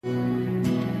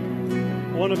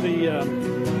One of the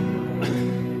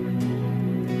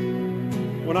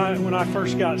when I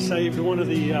first got saved, one of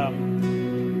the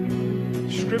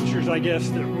scriptures, I guess,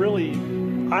 that really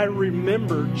I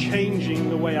remember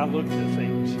changing the way I looked at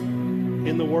things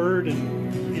in the Word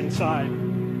and inside.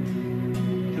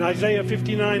 In Isaiah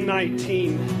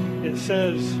 59:19, it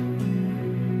says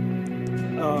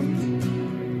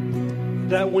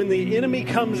that when the enemy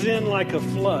comes in like a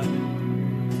flood,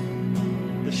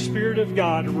 the Spirit of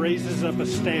God raises up a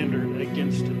standard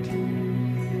against it.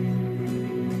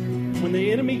 When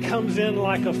the enemy comes in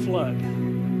like a flood,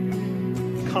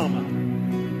 comma,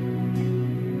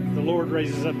 the Lord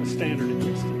raises up a standard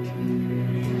against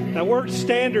it. That word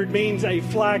standard means a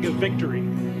flag of victory.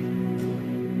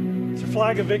 It's a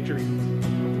flag of victory.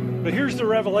 But here's the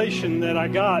revelation that I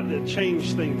got that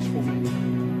changed things for me.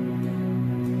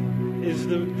 Is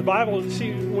the Bible,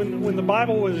 see, when the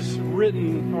Bible was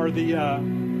written, or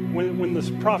when the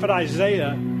prophet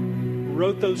Isaiah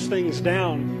wrote those things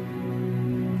down,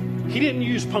 he didn't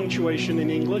use punctuation in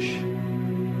English.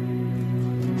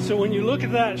 So when you look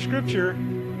at that scripture,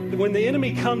 when the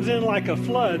enemy comes in like a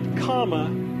flood, comma,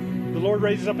 the Lord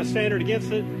raises up a standard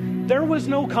against it, there was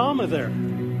no comma there.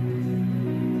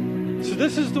 So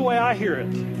this is the way I hear it.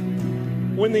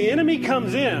 When the enemy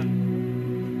comes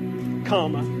in,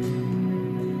 comma,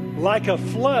 like a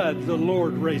flood, the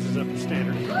Lord raises up a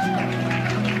standard against it.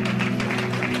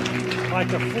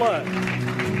 Like a flood.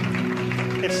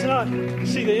 It's not,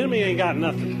 see, the enemy ain't got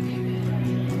nothing.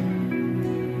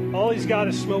 All he's got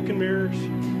is smoke and mirrors,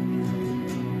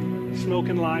 smoke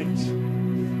and lights.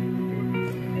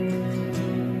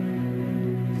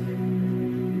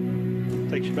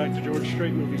 Takes you back to George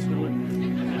Strait movies, don't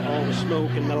it? All the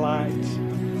smoke and the lights,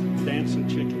 dancing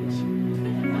chickens.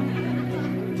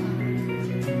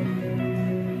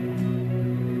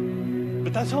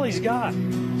 But that's all he's got.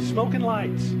 Smoke and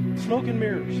lights, smoke and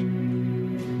mirrors.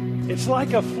 It's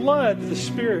like a flood, the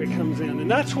Spirit comes in. And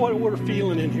that's what we're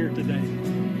feeling in here today.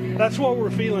 That's what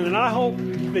we're feeling. And I hope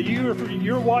that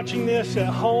you're watching this at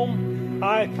home.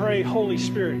 I pray, Holy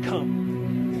Spirit,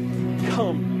 come.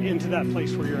 Come into that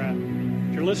place where you're at.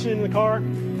 If you're listening in the car,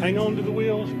 hang on to the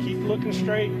wheels. Keep looking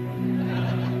straight.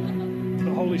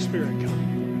 The Holy Spirit, come.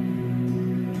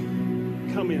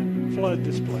 Come in. Flood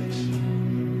this place.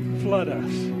 Flood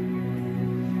us.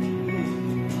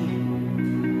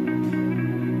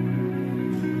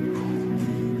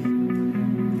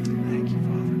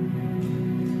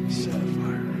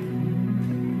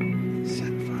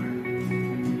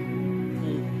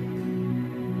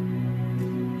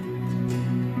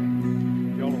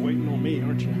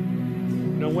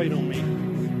 Wait on me.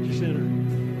 Just enter.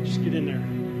 Just get in there.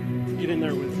 Get in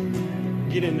there with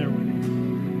me. Get in there with me.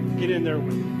 Get in there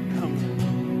with me. Come.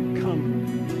 Come.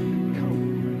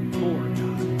 Come. More,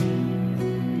 God.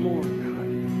 More, God.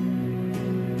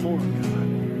 More, God.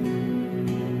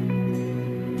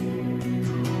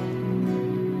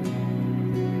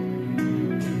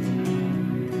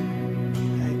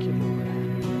 Thank you, Lord.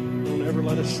 Don't ever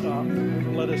let us stop. Don't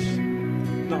ever let us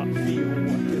not feel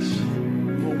what this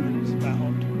moment is about.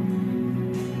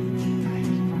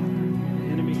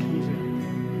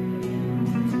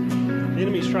 The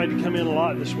enemy's tried to come in a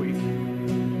lot this week.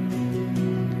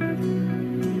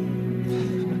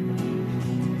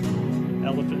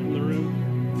 Elephant in the room.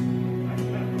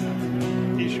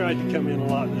 He's tried to come in a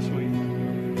lot this week.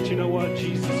 But you know what?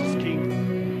 Jesus is King.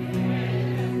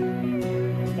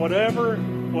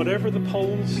 Whatever the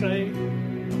polls say,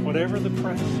 whatever the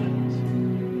press says,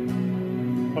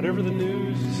 whatever the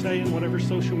news is saying, whatever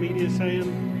social media is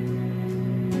saying,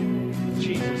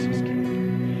 Jesus is King.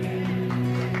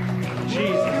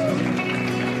 Jesus.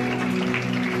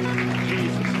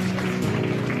 Jesus.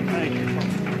 Thank you,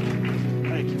 Father.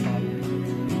 Thank you, Father.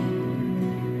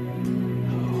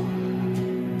 Oh.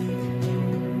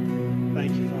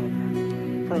 Thank you, Father.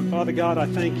 Father God, I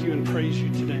thank you and praise you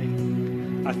today.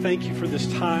 I thank you for this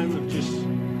time of just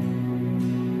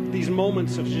these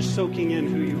moments of just soaking in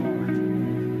who you are.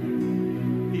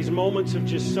 These moments of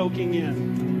just soaking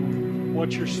in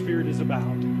what your Spirit is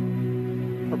about.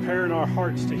 Preparing our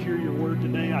hearts to hear your word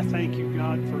today. I thank you,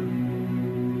 God, for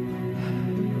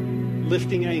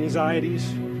lifting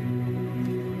anxieties,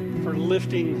 for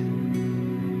lifting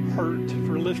hurt,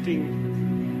 for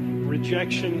lifting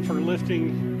rejection, for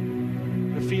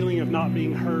lifting the feeling of not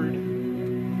being heard.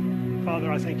 Father,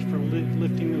 I thank you for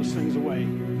lifting those things away,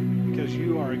 because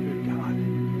you are a good God.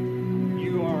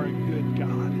 You are a good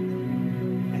God.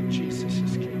 And Jesus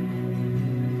is King.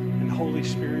 And Holy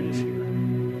Spirit is here.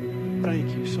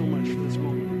 Thank you so much for this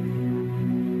moment.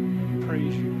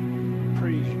 Praise you,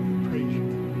 praise you, praise you.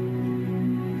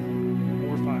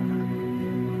 More fire,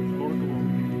 more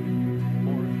glory.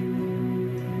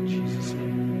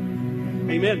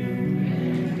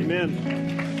 Amen.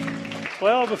 Amen.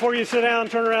 Well, before you sit down,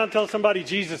 turn around and tell somebody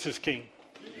Jesus is King.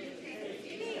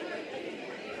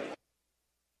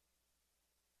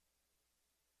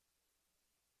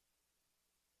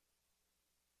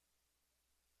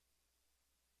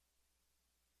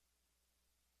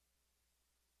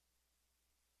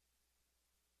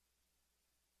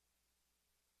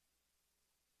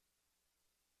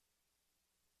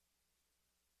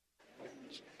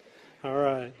 All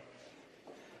right.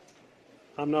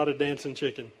 I'm not a dancing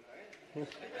chicken.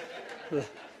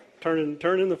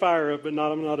 Turning the fire up, but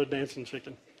I'm not a dancing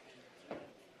chicken.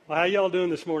 Well, how y'all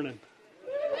doing this morning?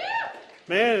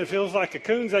 Man, it feels like a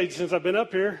coon's age since I've been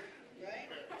up here.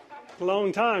 A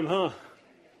long time, huh?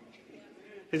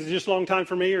 Is it just a long time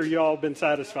for me, or y'all been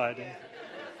satisfied?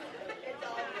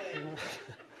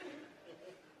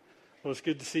 Well, it's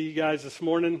good to see you guys this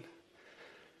morning.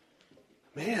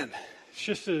 Man, it's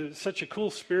just such a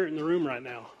cool spirit in the room right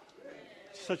now.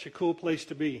 Such a cool place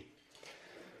to be.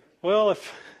 Well,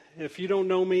 if you don't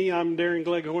know me, I'm Darren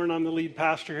Gleghorn. I'm the lead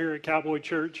pastor here at Cowboy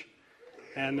Church.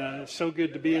 And it's so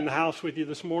good to be in the house with you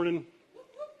this morning.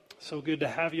 So good to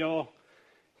have y'all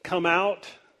come out.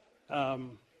 Yeah,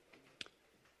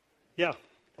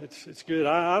 it's good.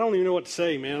 I don't even know what to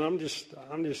say, man. I'm just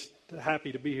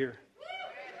happy to be here.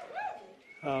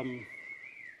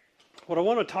 What I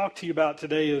want to talk to you about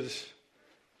today has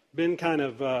been kind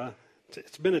of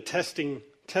it's been a testing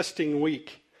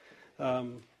week. I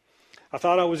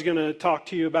thought I was going to talk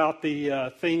to you about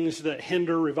the things that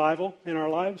hinder revival in our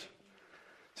lives.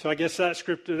 So I guess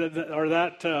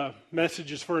that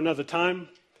message is for another time,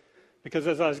 because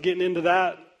as I was getting into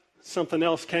that, something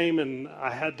else came and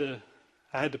I had to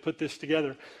put this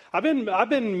together. I've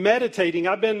been meditating.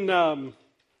 I've been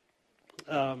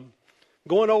going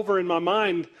over in my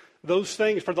mind those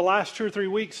things for the last 2 or 3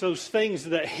 weeks, those things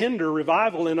that hinder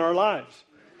revival in our lives.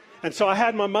 And so I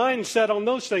had my mind set on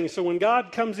those things. So when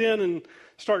God comes in and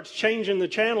starts changing the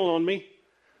channel on me,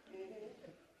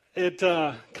 it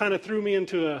kind of threw me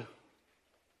into a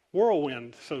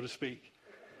whirlwind, so to speak.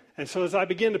 And so as I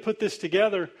began to put this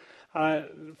together,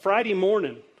 Friday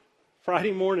morning,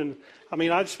 I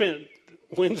mean, I'd spent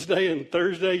Wednesday and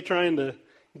Thursday trying to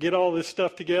get all this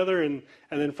stuff together. And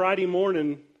then Friday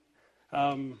morning,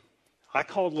 I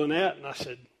called Lynette and I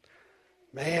said,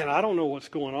 man, I don't know what's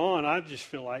going on. I just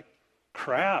feel like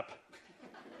crap.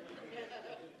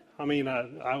 I mean,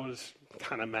 I was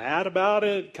kind of mad about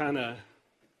it, kind of,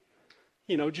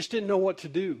 just didn't know what to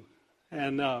do.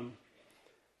 And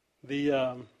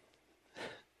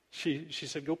she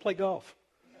said, go play golf.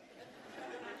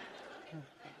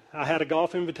 I had a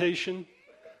golf invitation,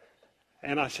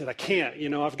 and I said, I can't.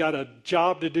 I've got a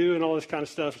job to do and all this kind of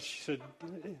stuff. She said,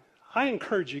 I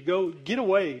encourage you, go get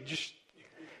away.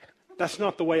 That's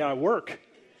not the way I work.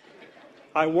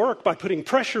 I work by putting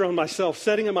pressure on myself,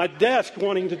 sitting at my desk,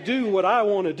 wanting to do what I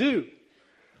want to do.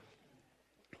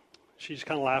 She just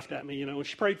kind of laughed at me, and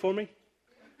she prayed for me,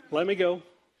 let me go.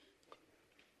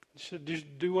 She said,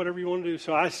 just do whatever you want to do.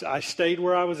 So I stayed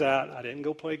where I was at. I didn't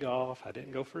go play golf. I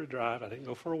didn't go for a drive. I didn't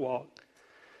go for a walk.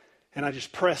 And I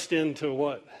just pressed into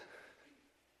what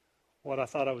I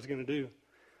thought I was going to do.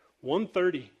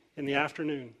 1:30 in the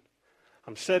afternoon,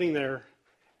 I'm sitting there,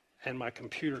 and my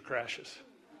computer crashes.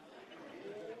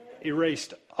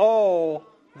 Erased all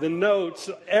the notes,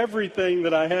 everything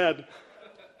that I had.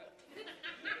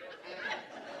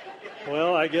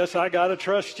 Well, I guess I got to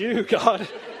trust you, God.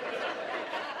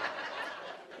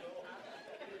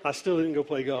 I still didn't go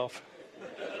play golf.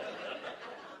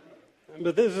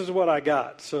 But this is what I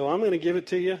got, so I'm going to give it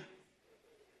to you.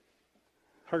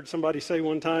 Heard somebody say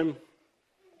one time,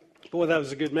 boy, that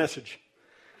was a good message.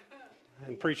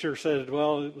 And preacher said,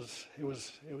 well, it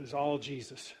was all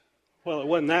Jesus. Well, it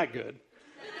wasn't that good.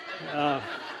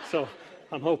 So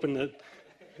I'm hoping that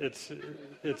it's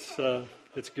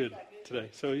good today.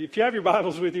 So if you have your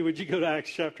Bibles with you, would you go to Acts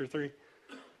chapter 3?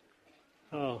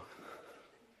 Oh,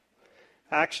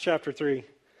 Acts chapter 3.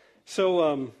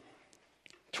 So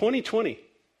 2020.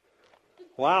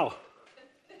 Wow.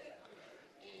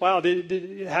 Wow,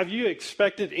 have you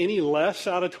expected any less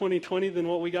out of 2020 than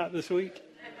what we got this week?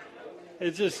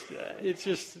 It's just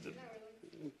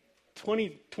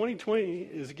 2020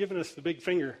 is giving us the big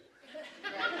finger.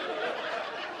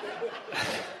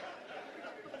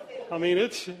 I mean,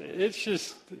 it's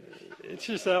just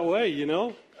that way,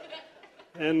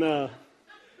 And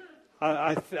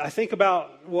I think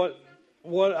about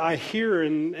what I hear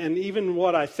and even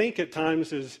what I think at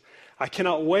times is, I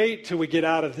cannot wait till we get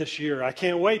out of this year. I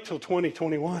can't wait till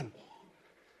 2021.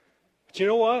 But you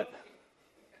know what?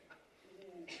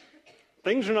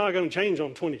 Things are not going to change on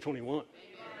 2021.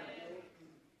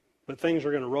 but things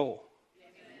are going to roll.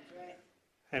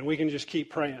 And we can just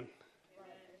keep praying,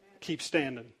 keep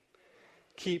standing,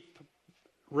 keep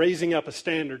raising up a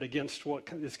standard against what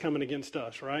is coming against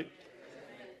us, right?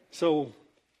 So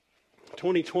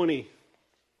 2020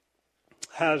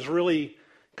 has really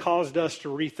caused us to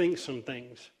rethink some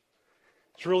things.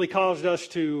 It's really caused us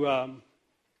to,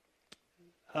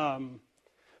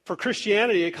 for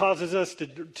Christianity, it causes us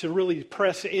to really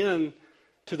press in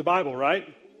to the Bible, right?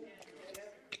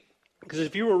 Because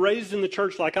if you were raised in the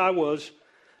church like I was,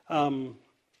 some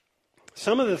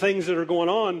of the things that are going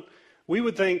on, we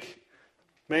would think,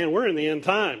 man, we're in the end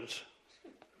times.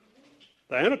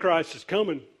 The Antichrist is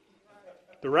coming.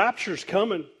 The rapture's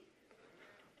coming.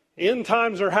 End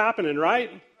times are happening,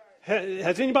 right?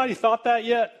 Has anybody thought that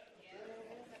yet?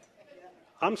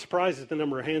 I'm surprised at the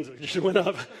number of hands that just went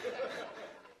up.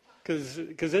 Because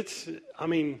it's, I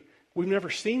mean, we've never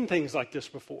seen things like this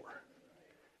before.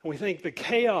 And we think the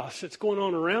chaos that's going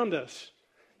on around us,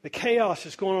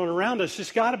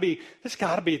 it's got to be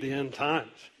the end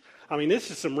times. I mean,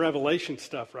 this is some Revelation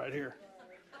stuff right here.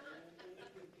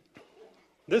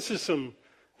 This is some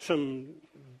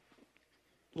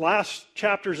last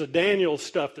chapters of Daniel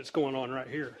stuff that's going on right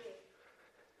here.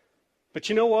 But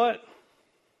you know what?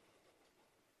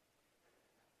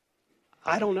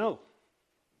 I don't know.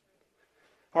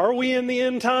 Are we in the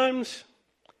end times?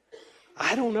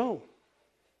 I don't know.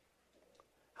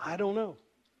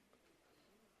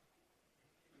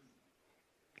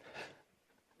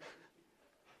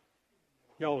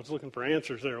 Y'all was looking for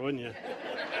answers there, wasn't you?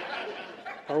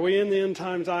 Are we in the end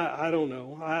times? I don't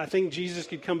know. I think Jesus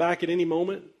could come back at any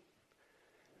moment.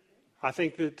 I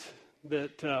think that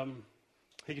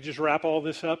he could just wrap all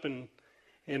this up in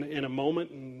a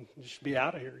moment and just be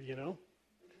out of here, you know.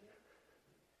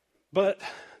 But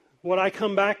what I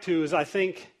come back to is I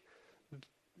think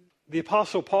the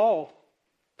Apostle Paul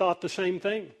thought the same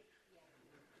thing.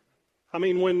 I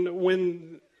mean,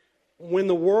 when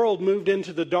the world moved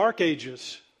into the dark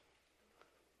ages,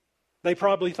 they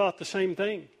probably thought the same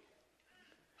thing.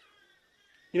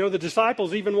 You know, the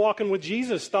disciples, even walking with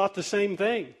Jesus, thought the same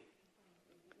thing.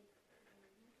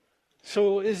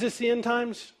 So is this the end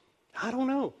times? I don't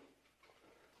know.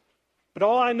 But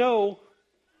all I know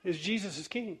is Jesus is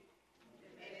King.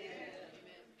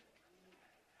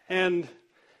 And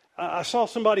I saw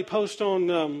somebody post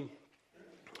on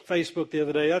Facebook the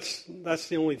other day. That's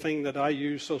the only thing that I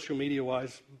use social media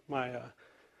wise. My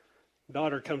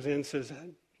daughter comes in and says,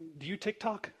 "Do you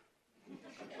TikTok?"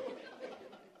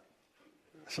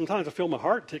 Sometimes I feel my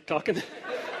heart TikToking.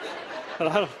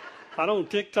 But I don't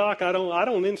TikTok. I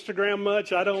don't Instagram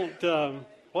much. I don't.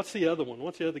 What's the other one?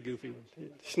 What's the other goofy one?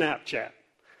 Snapchat.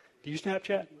 Do you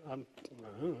Snapchat? I don't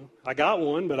know. I got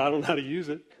one, but I don't know how to use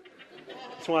it.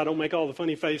 That's why I don't make all the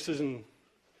funny faces and.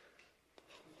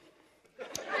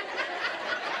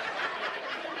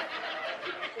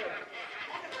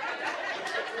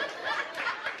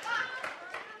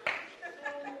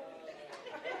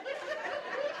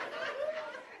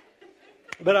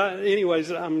 But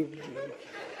anyways, I'm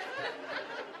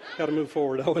got to move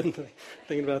forward. I wasn't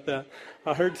thinking about that.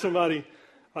 I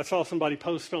saw somebody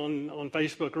post on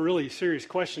Facebook, a really serious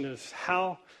question is,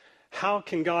 how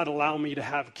can God allow me to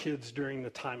have kids during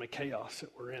the time of chaos that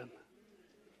we're in?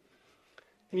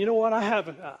 And you know what? I have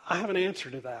an answer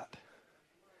to that.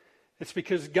 It's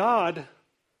because God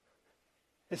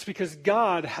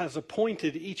has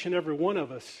appointed each and every one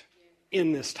of us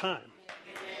in this time.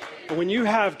 And when you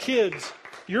have kids,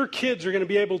 your kids are going to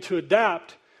be able to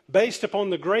adapt based upon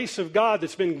the grace of God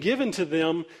that's been given to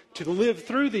them to live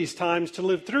through these times, to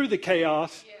live through the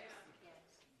chaos.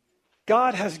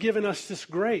 God has given us this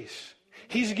grace.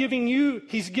 He's given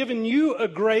you a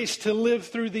grace to live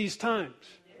through these times.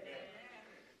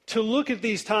 To look at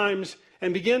these times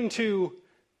and begin to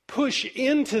push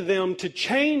into them to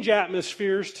change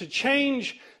atmospheres, to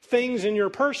change things in your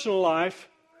personal life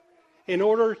in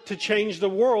order to change the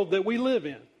world that we live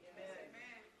in.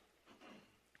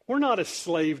 We're not a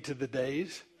slave to the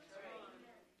days.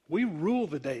 We rule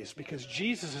the days because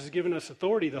Jesus has given us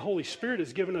authority. The Holy Spirit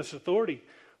has given us authority.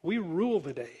 We rule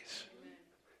the days.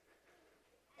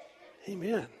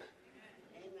 Amen.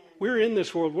 We're in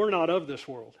this world. We're not of this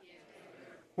world.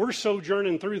 We're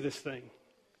sojourning through this thing.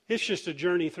 It's just a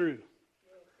journey through.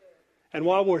 And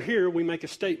while we're here, we make a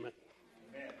statement.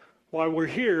 While we're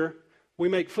here, we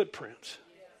make footprints.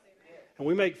 And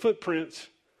we make footprints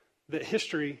that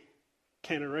history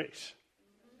can't erase.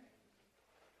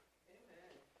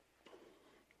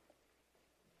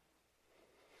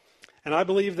 And I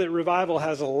believe that revival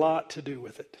has a lot to do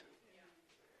with it.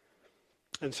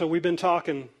 And so we've been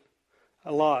talking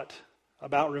a lot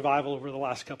about revival over the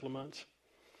last couple of months.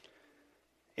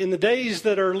 In the days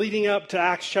that are leading up to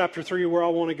Acts chapter 3, where I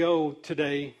want to go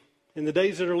today, in the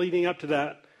days that are leading up to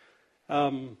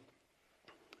that,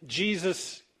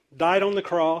 Jesus died on the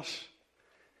cross.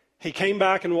 He came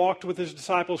back and walked with his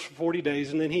disciples for 40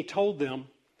 days, and then he told them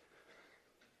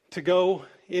to go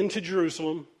into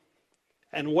Jerusalem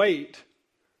and wait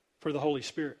for the Holy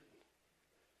Spirit.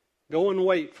 Go and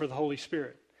wait for the Holy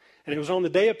Spirit. And it was on the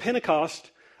day of Pentecost,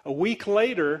 a week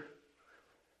later,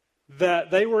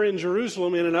 that they were in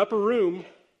Jerusalem in an upper room,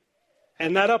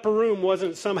 and that upper room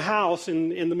wasn't some house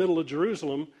in the middle of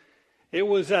Jerusalem. It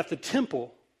was at the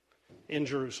temple in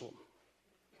Jerusalem.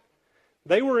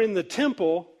 They were in the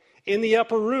temple in the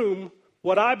upper room,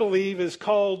 what I believe is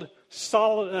called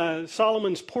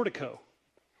Solomon's portico,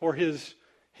 or his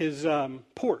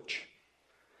porch.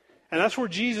 And that's where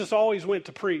Jesus always went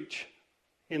to preach,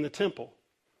 in the temple.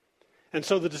 And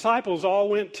so the disciples all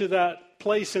went to that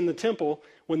place in the temple.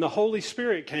 When the Holy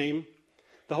Spirit came,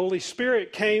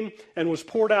 and was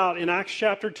poured out in Acts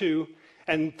chapter 2,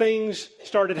 and things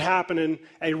started happening.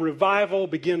 A revival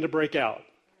began to break out.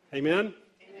 Amen?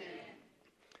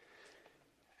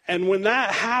 And when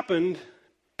that happened,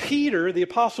 Peter, the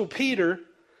Apostle Peter,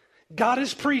 got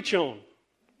his preach on.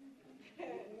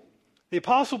 The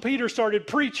Apostle Peter started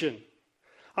preaching.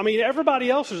 I mean, everybody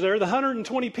else was there. The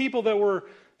 120 people that were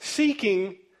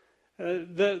seeking,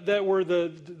 that were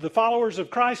the followers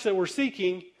of Christ that were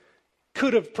seeking,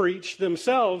 could have preached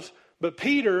themselves, but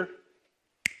Peter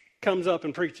comes up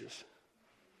and preaches.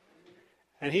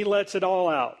 And he lets it all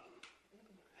out.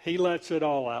 He lets it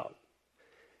all out.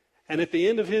 And at the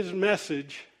end of his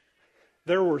message,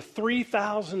 there were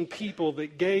 3,000 people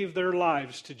that gave their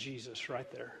lives to Jesus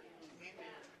right there.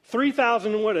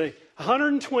 3,000, what are they?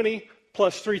 120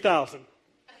 plus 3,000.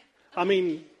 I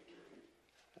mean,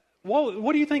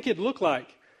 what do you think it'd look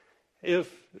like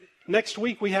if next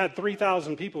week we had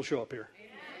 3,000 people show up here?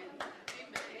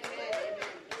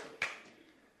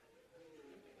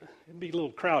 It'd be a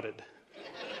little crowded.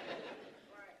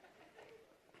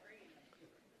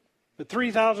 But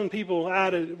 3,000 people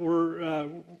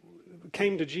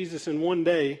came to Jesus in one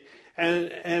day,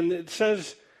 and it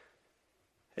says,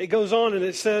 it goes on and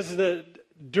it says that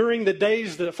during the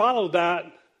days that followed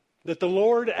that the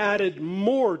Lord added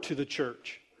more to the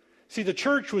church. See, the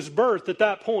church was birthed at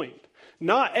that point.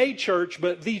 Not a church,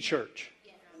 but the church.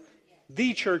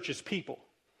 The church is people,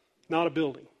 not a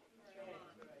building.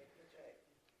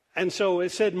 And so it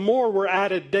said more were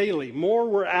added daily. More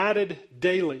were added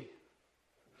daily.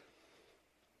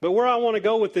 But where I want to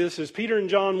go with this is Peter and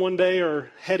John one day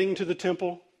are heading to the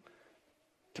temple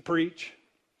to preach.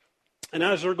 And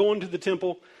as they're going to the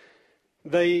temple,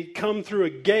 they come through a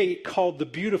gate called the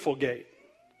Beautiful Gate.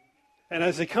 And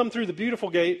as they come through the Beautiful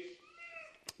Gate,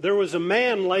 there was a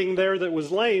man laying there that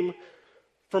was lame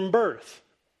from birth.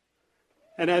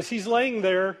 And as he's laying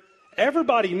there,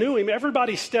 everybody knew him.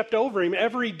 Everybody stepped over him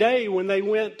every day when they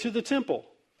went to the temple.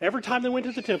 Every time they went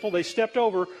to the temple, they stepped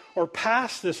over or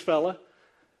passed this fella.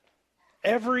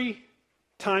 Every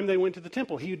time they went to the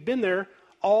temple. He had been there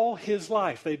all his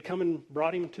life. They'd come and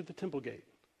brought him to the temple gate.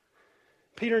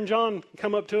 Peter and John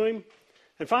come up to him,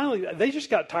 and finally, they just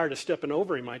got tired of stepping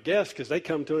over him, I guess, because they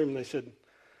come to him and they said,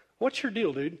 "What's your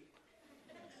deal, dude?"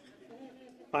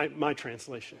 My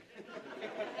translation.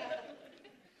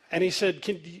 And he said,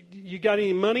 you got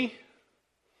any money?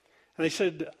 And they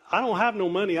said, "I don't have no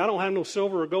money. I don't have no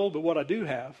silver or gold, but what I do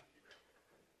have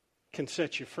can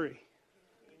set you free."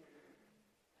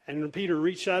 And Peter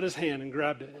reached out his hand and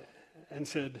grabbed it and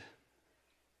said,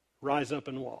 "Rise up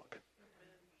and walk."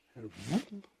 And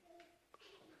whoop.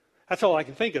 That's all I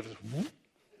can think of. Is whoop.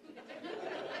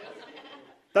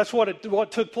 That's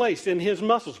what took place in his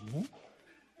muscles. Whoop.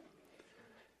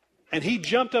 And he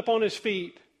jumped up on his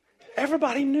feet.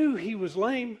 Everybody knew he was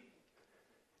lame.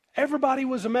 Everybody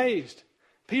was amazed.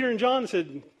 Peter and John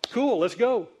said, "Cool, let's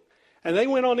go." And they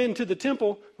went on into the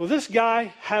temple. Well, this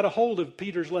guy had a hold of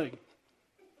Peter's leg.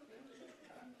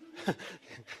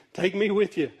 Take me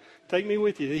with you. Take me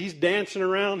with you. He's dancing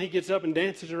around. He gets up and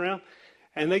dances around.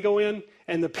 And they go in,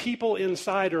 and the people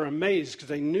inside are amazed because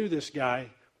they knew this guy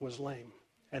was lame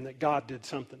and that God did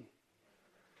something.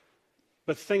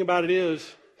 But the thing about it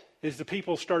is the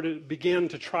people began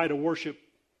to try to worship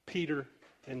Peter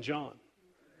and John.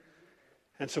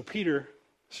 And so Peter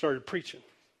started preaching.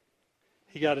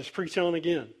 He got his preach on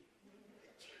again.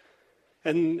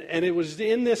 And it was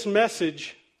in this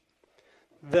message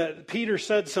that Peter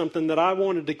said something that I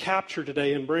wanted to capture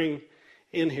today and bring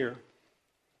in here.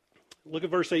 Look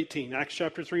at verse 18, Acts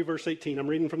chapter 3, verse 18. I'm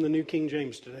reading from the New King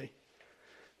James today.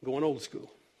 I'm going old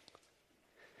school.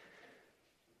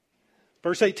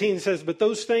 Verse 18 says, "But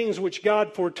those things which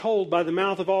God foretold by the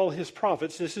mouth of all his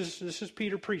prophets," this is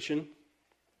Peter preaching,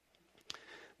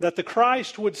 "that the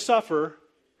Christ would suffer,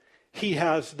 he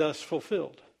has thus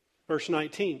fulfilled." Verse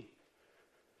 19,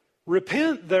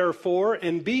 "Repent therefore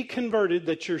and be converted,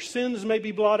 that your sins may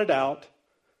be blotted out,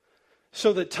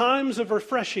 so that times of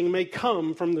refreshing may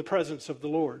come from the presence of the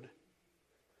Lord.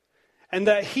 And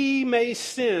that he may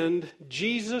send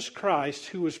Jesus Christ,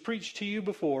 who was preached to you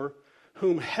before,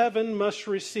 whom heaven must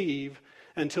receive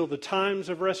until the times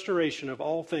of restoration of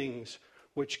all things,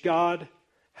 which God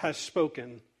has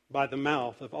spoken by the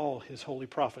mouth of all his holy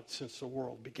prophets since the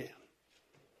world began."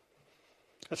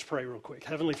 Let's pray real quick.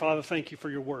 Heavenly Father, thank you for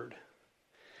your word.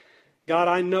 God,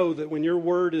 I know that when your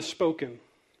word is spoken,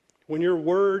 when your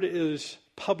word is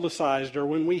publicized, or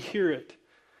when we hear it,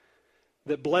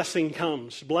 that blessing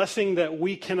comes. Blessing that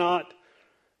we cannot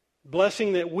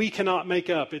make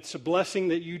up. It's a blessing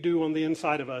that you do on the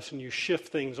inside of us, and you shift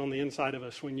things on the inside of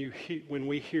us when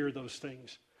we hear those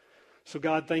things. So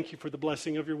God, thank you for the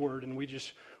blessing of your word, and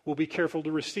we'll be careful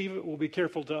to receive it. We'll be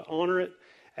careful to honor it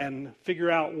and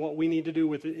figure out what we need to do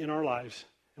with it in our lives.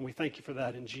 And we thank you for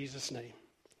that in Jesus' name.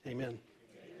 Amen.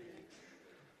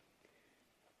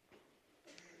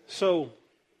 So,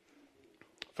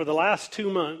 for the last 2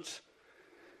 months,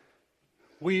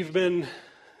 we've been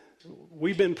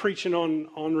preaching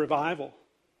on revival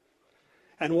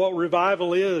and what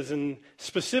revival is, and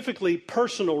specifically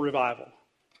personal revival.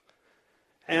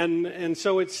 And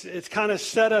so it's kind of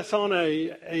set us on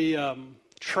a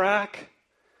track.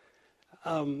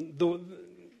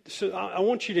 So I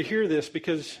want you to hear this,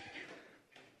 because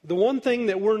the one thing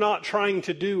that we're not trying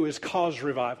to do is cause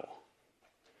revival.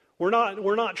 We're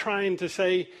not trying to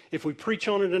say if we preach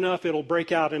on it enough, it'll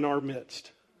break out in our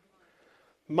midst.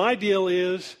 My deal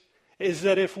is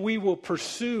that if we will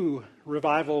pursue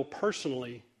revival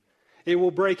personally, it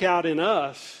will break out in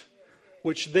us,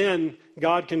 which then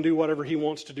God can do whatever he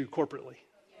wants to do corporately.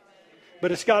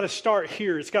 But it's got to start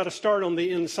here. It's got to start on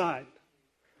the inside.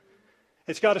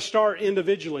 It's got to start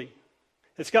individually.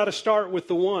 It's got to start with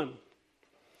the one.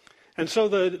 And so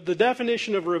the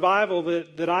definition of revival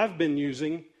that I've been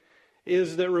using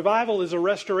is that revival is a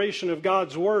restoration of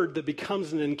God's word that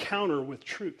becomes an encounter with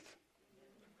truth.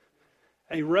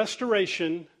 A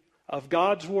restoration of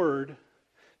God's word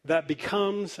that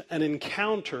becomes an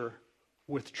encounter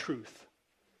with truth.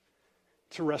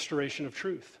 It's a restoration of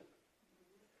truth.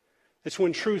 It's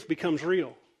when truth becomes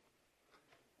real.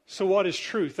 So what is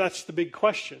truth? That's the big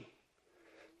question.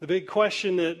 The big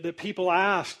question that people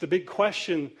ask, the big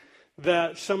question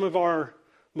that some of our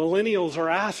millennials are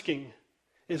asking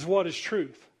is, what is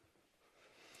truth?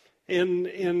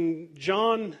 In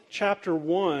John chapter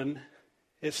 1,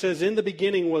 it says, "In the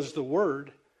beginning was the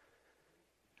Word,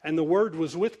 and the Word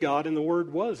was with God, and the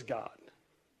Word was God."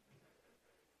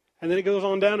 And then it goes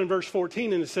on down in verse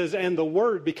 14, and it says, "And the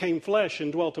Word became flesh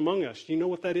and dwelt among us." Do you know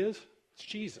what that is? It's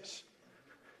Jesus.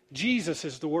 Jesus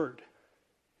is the Word.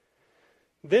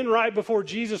 Then right before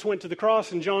Jesus went to the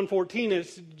cross in John 14,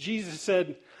 Jesus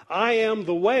said, "I am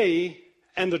the way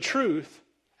and the truth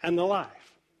and the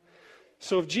life."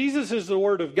 So if Jesus is the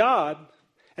Word of God,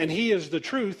 and he is the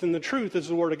truth, and the truth is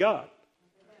the Word of God.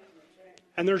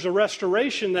 And there's a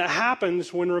restoration that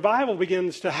happens when revival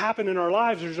begins to happen in our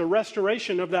lives. There's a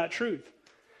restoration of that truth.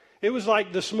 It was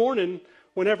like this morning,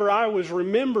 whenever I was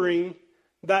remembering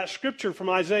that scripture from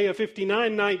Isaiah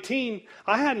 59:19,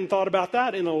 I hadn't thought about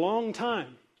that in a long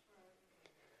time.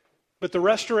 But the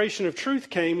restoration of truth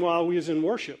came while we was in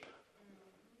worship.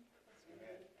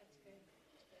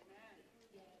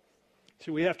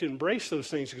 See, we have to embrace those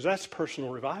things, because that's personal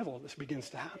revival that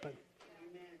begins to happen.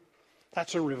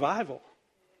 That's a revival.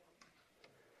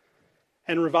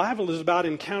 And revival is about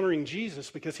encountering Jesus,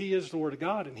 because he is the Word of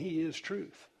God and he is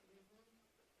truth.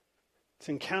 It's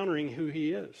encountering who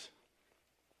he is.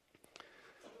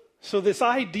 So this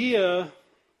idea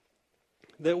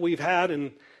that we've had,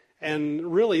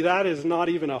 and really that is not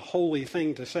even a holy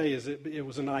thing to say, is it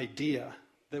was an idea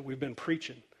that we've been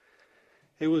preaching.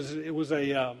 It was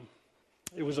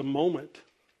a moment.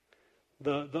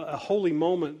 A holy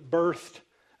moment birthed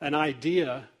an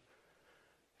idea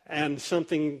and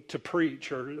something to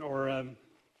preach, or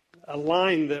a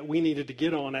line that we needed to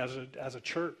get on as a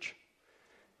church.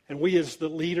 And we as the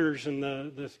leaders and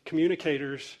the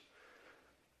communicators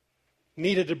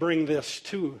needed to bring this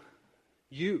to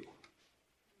you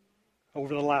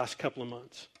over the last couple of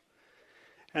months.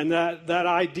 And that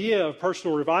idea of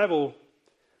personal revival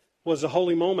was a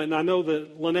holy moment. And I know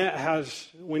that Lynette has,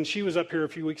 when she was up here a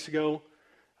few weeks ago,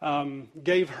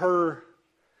 gave her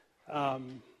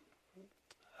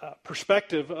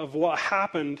perspective of what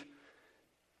happened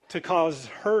to cause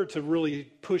her to really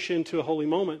push into a holy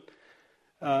moment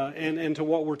and to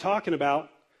what we're talking about.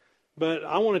 But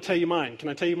I want to tell you mine. Can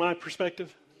I tell you my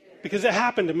perspective? Because it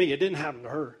happened to me. It didn't happen to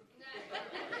her.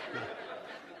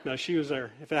 No, she was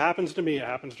there. If it happens to me, it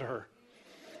happens to her.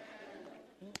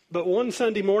 But one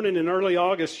Sunday morning in early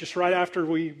August, just right after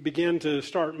we began to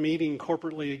start meeting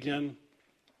corporately again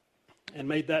and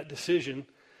made that decision,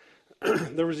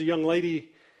 there was a young lady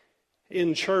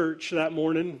in church that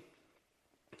morning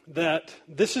that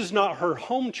this is not her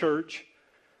home church,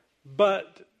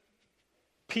 but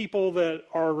people that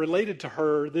are related to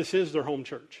her, this is their home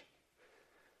church.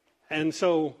 And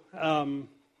so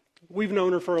we've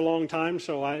known her for a long time,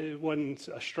 so I wasn't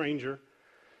a stranger.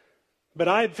 But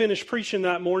I had finished preaching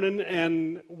that morning,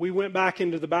 and we went back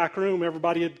into the back room.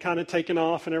 Everybody had kind of taken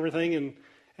off and everything,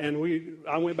 and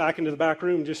I went back into the back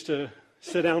room just to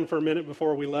sit down for a minute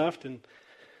before we left. And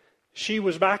she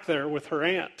was back there with her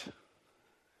aunt,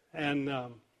 and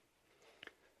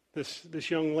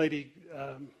this young lady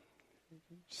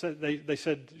said they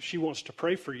said she wants to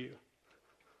pray for you.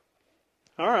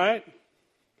 All right.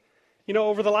 You know,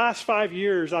 over the last 5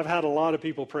 years, I've had a lot of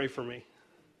people pray for me.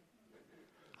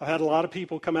 I've had a lot of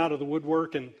people come out of the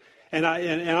woodwork, and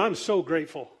I'm so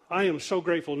grateful. I am so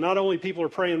grateful. Not only people are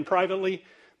praying privately,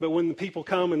 but when the people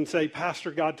come and say,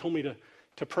 Pastor, God told me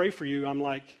to pray for you, I'm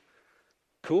like,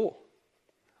 cool.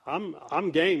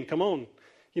 I'm game. Come on.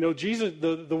 You know, Jesus,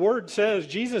 the word says,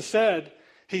 Jesus said,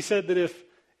 he said that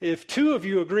if two of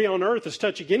you agree on earth as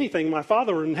touching anything, my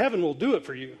Father in heaven will do it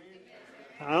for you.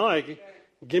 I'm like,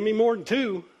 give me more than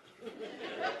two.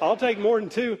 I'll take more than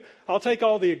two. I'll take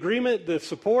all the agreement, the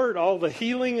support, all the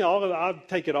healing, I'll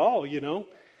take it all, you know.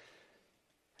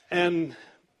 And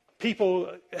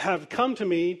people have come to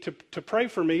me to pray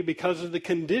for me because of the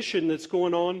condition that's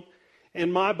going on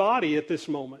in my body at this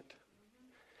moment.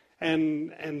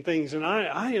 And things. And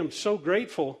I am so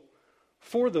grateful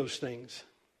for those things.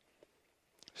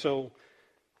 So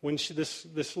when this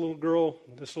little girl,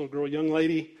 young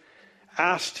lady,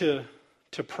 asked to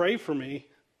pray for me,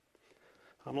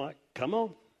 I'm like, come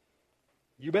on.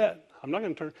 You bet. I'm not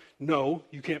going to turn. No,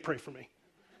 you can't pray for me.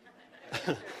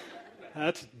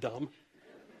 That's dumb.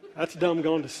 That's dumb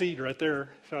going to seed right there,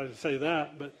 if I say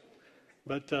that.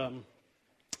 But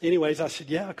anyways, I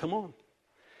said, yeah, come on.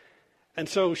 And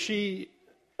so she,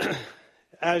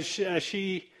 as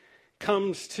she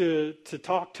comes to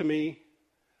talk to me,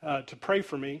 to pray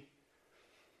for me,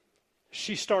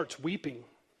 she starts weeping.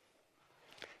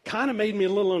 Kind of made me a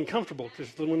little uncomfortable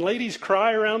because when ladies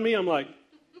cry around me, I'm like,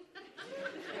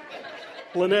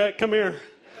 Lynette, come here.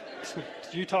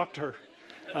 You talk to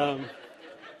her.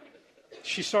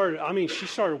 She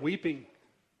started weeping,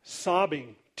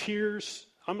 sobbing, tears.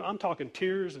 I'm talking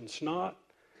tears and snot.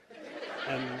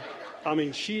 And I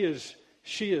mean, she is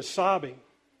sobbing.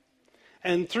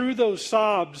 And through those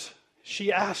sobs,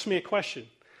 she asked me a question.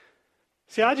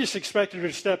 See, I just expected her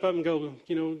to step up and go,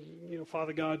 you know,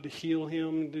 Father God, to heal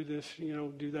him, do this,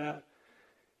 do that.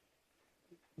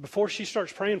 Before she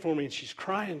starts praying for me and she's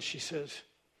crying, she says,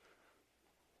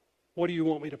 what do you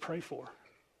want me to pray for?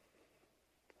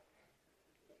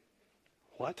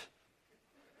 What?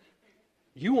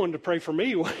 You wanted to pray for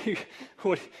me.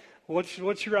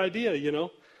 What's your idea, you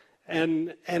know?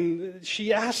 And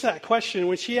she asked that question.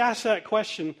 When she asked that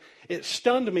question, it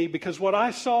stunned me because what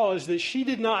I saw is that she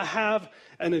did not have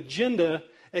an agenda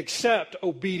except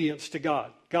obedience to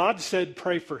God. God said,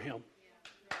 pray for him.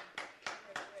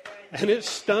 And it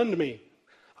stunned me.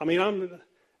 I mean, I'm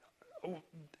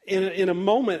in a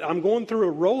moment, I'm going through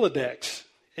a Rolodex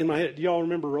in my head. Do y'all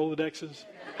remember Rolodexes?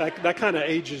 That kind of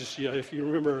ages you if you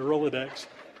remember a Rolodex.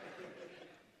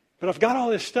 But I've got all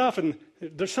this stuff, and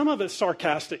there's some of it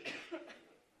sarcastic.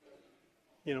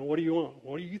 You know, what do you want?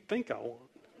 What do you think I want?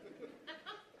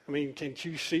 I mean, can't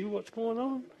you see what's going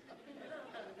on?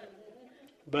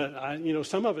 But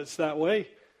some of it's that way.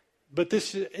 But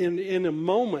this, in a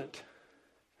moment,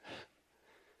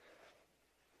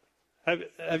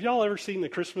 have y'all ever seen The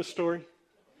Christmas Story?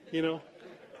 You know,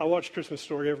 I watch Christmas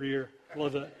Story every year. I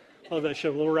love that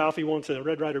show. Little Ralphie wants a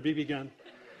Red Ryder BB gun.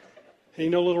 And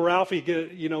little Ralphie,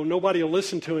 nobody will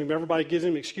listen to him. Everybody gives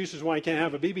him excuses why he can't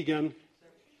have a BB gun.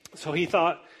 So he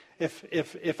thought,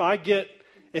 if I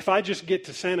just get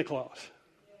to Santa Claus,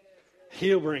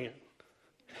 he'll bring it.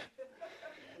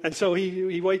 And so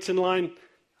he waits in line.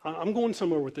 I'm going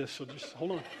somewhere with this, so just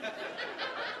hold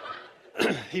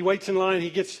on. He waits in line. He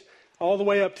gets all the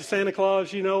way up to Santa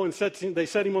Claus, and they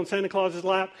set him on Santa Claus's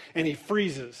lap, and he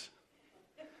freezes.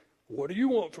 What do you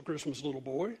want for Christmas, little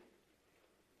boy?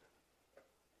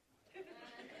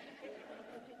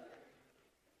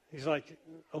 He's like,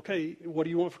 okay, what do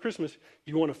you want for Christmas?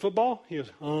 You want a football? He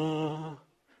goes, all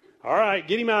right,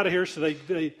 get him out of here. So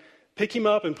they pick him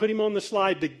up and put him on the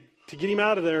slide to get him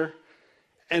out of there.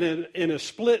 And in a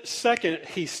split second,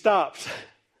 he stops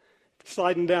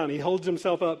sliding down. He holds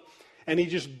himself up, and he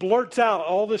just blurts out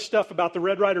all this stuff about the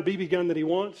Red Ryder BB gun that he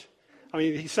wants. I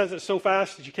mean, he says it so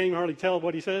fast that you can't even hardly tell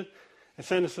what he said. And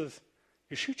Santa says,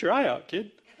 you shoot your eye out,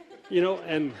 kid.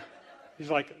 And he's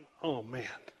like, oh, man,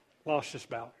 lost this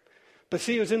battle. But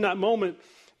see, it was in that moment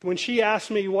when she asked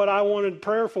me what I wanted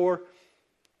prayer for,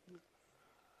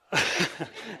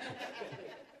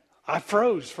 I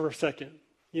froze for a second.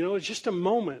 It's just a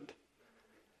moment.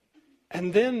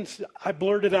 And then I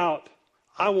blurted out,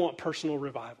 I want personal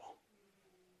revival.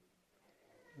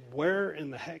 Where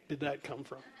in the heck did that come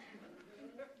from?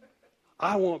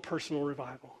 I want personal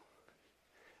revival.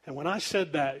 And when I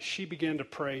said that, she began to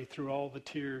pray through all the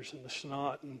tears and the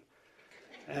snot,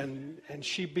 and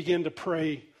she began to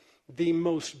pray the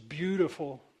most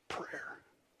beautiful prayer.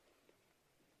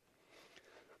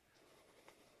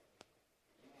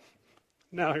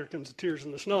 Now here comes the tears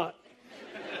and the snot.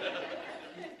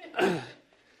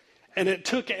 And it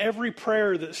took every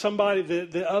prayer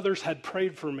that others had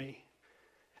prayed for me,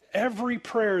 every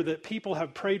prayer that people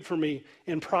have prayed for me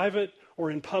in private or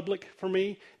in public for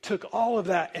me, took all of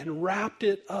that and wrapped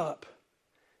it up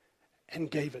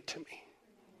and gave it to me.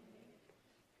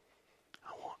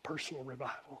 I want personal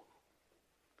revival.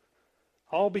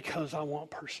 All because I want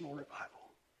personal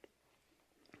revival.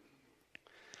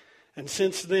 And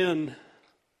since then,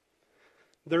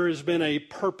 there has been a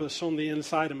purpose on the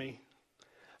inside of me.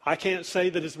 I can't say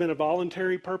that it's been a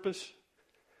voluntary purpose.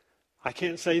 I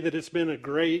can't say that it's been a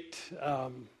great,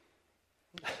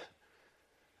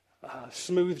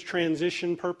 smooth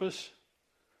transition purpose.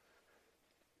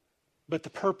 But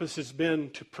the purpose has been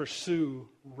to pursue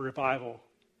revival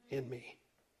in me.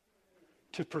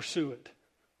 To pursue it.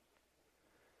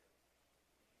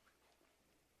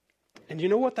 And you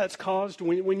know what that's caused?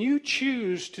 When you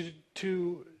choose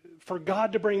for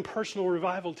God to bring personal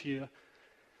revival to you,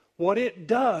 what it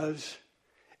does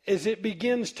is it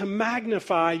begins to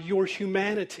magnify your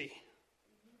humanity.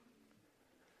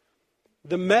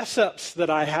 The mess-ups that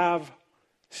I have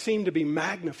seem to be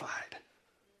magnified.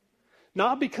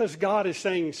 Not because God is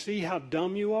saying, see how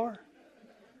dumb you are,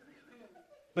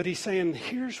 but He's saying,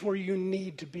 here's where you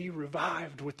need to be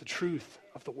revived with the truth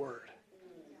of the Word.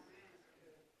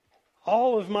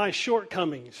 All of my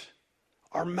shortcomings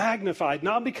are magnified,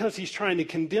 not because He's trying to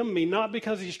condemn me, not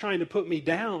because He's trying to put me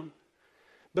down,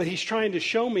 but He's trying to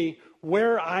show me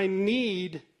where I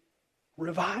need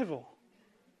revival,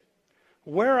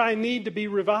 where I need to be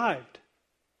revived.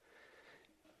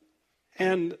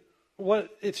 And what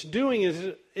it's doing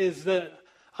is that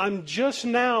I'm just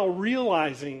now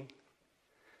realizing,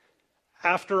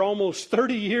 after almost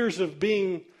 30 years of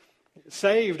being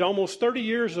saved, almost 30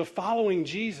 years of following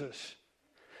Jesus,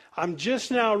 I'm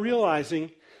just now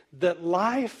realizing that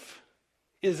life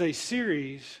is a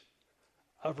series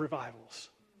of revivals.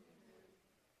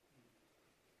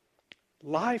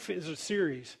 Life is a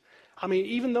series. I mean,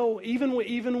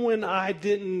 even when I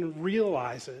didn't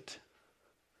realize it,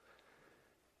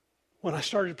 when I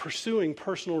started pursuing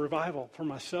personal revival for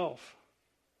myself,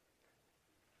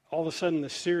 all of a sudden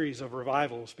this series of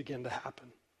revivals began to happen.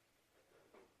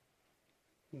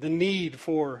 The need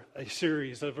for a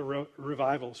series of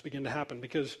revivals began to happen,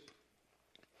 because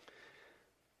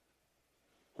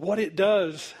what it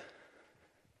does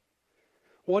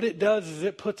is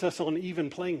it puts us on even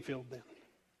playing field then.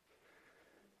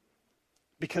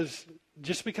 Because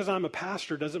just because I'm a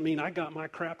pastor doesn't mean I got my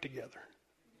crap together.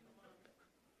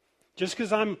 Just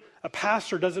because I'm a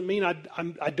pastor doesn't mean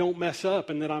I don't mess up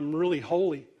and that I'm really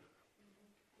holy.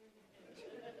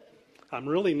 I'm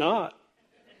really not.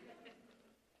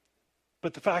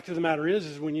 But the fact of the matter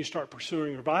is when you start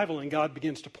pursuing revival and God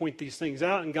begins to point these things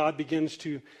out and God begins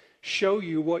to show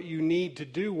you what you need to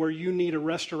do, where you need a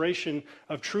restoration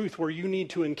of truth, where you need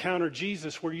to encounter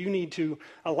Jesus, where you need to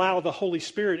allow the Holy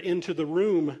Spirit into the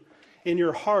room in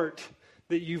your heart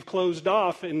that you've closed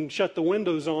off and shut the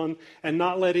windows on and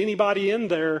not let anybody in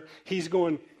there, He's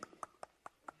going,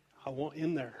 I want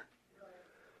in there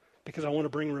because I want to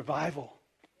bring revival.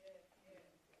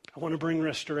 I want to bring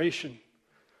restoration.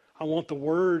 I want the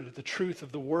Word, the truth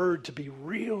of the Word to be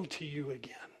real to you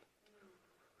again.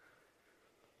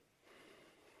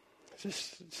 Is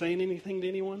this saying anything to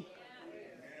anyone?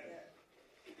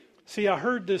 See, I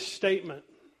heard this statement.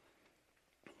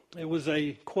 It was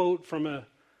a quote from a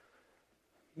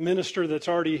minister that's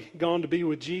already gone to be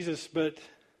with Jesus, but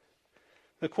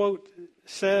the quote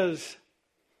says,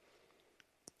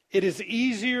 It is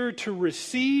easier to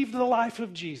receive the life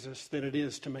of Jesus than it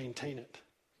is to maintain it.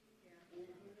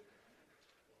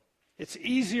 It's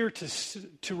easier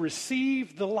to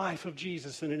receive the life of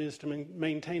Jesus than it is to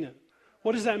maintain it.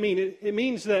 What does that mean? It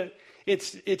means that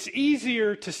it's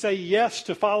easier to say yes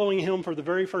to following him for the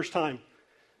very first time.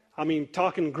 I mean,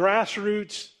 talking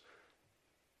grassroots,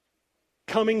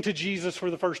 coming to Jesus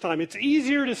for the first time. It's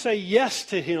easier to say yes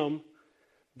to him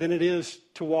than it is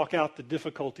to walk out the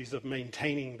difficulties of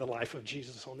maintaining the life of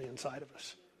Jesus on the inside of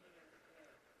us.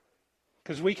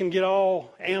 Because we can get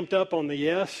all amped up on the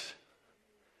yes,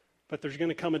 but there's going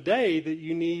to come a day that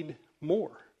you need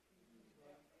more.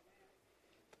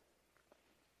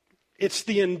 It's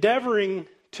the endeavoring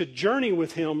to journey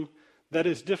with him that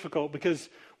is difficult, because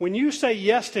when you say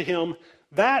yes to him,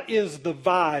 that is the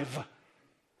vive.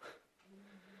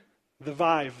 The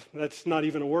vive. That's not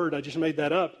even a word. I just made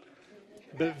that up.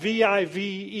 But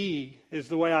V-I-V-E is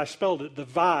the way I spelled it. The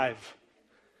vive.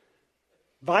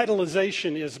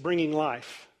 Vitalization is bringing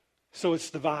life. So it's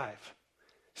the vive.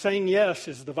 Saying yes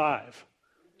is the vive.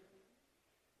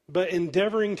 But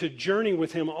endeavoring to journey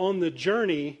with him on the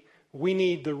journey, we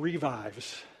need the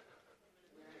revives.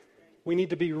 We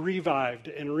need to be revived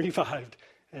and revived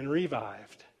and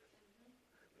revived.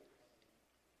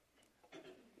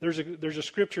 There's a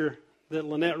scripture that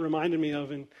Lynette reminded me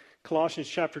of in Colossians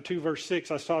chapter 2, verse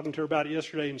 6. I was talking to her about it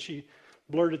yesterday, and she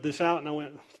blurted this out, and I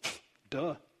went,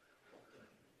 duh.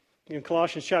 In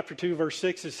Colossians chapter 2, verse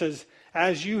 6, it says,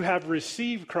 as you have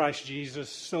received Christ Jesus,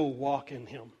 so walk in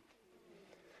him.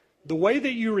 The way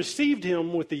that you received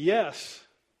him with the yes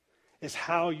is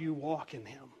how you walk in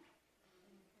him.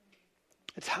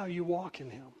 It's how you walk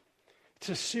in him. It's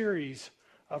a series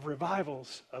of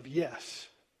revivals of yes.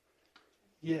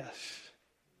 Yes.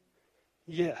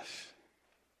 Yes.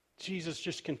 Jesus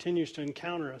just continues to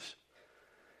encounter us,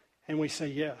 and we say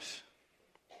yes.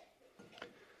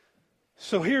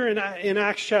 So here in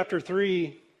Acts chapter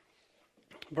 3,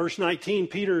 verse 19,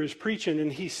 Peter is preaching,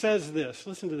 and he says this.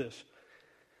 Listen to this.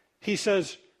 He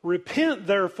says, repent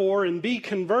therefore and be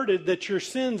converted that your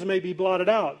sins may be blotted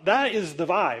out. That is the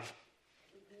vive.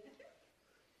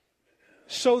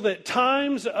 So that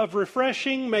times of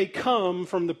refreshing may come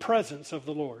from the presence of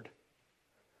the Lord.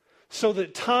 So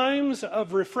that times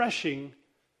of refreshing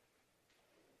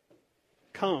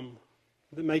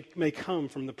may come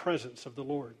from the presence of the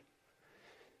Lord.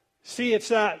 See, it's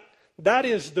that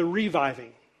is the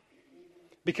reviving.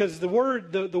 Because the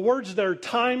words there,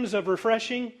 times of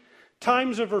refreshing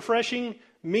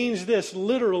means this,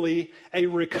 literally, a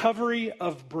recovery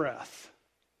of breath.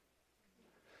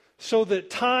 So that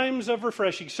times of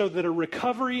refreshing, so that a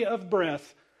recovery of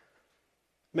breath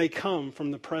may come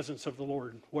from the presence of the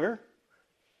Lord. Where?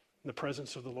 In the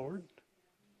presence of the Lord.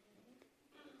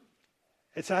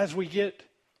 It's as we get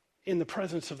in the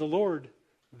presence of the Lord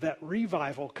that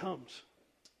revival comes.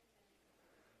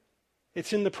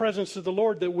 It's in the presence of the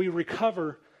Lord that we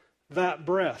recover that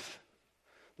breath.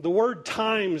 The word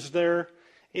times there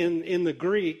in the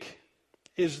Greek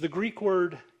is the Greek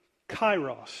word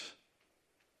kairos.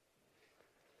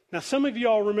 Now, some of you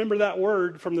all remember that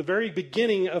word from the very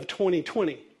beginning of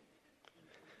 2020.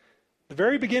 The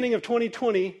very beginning of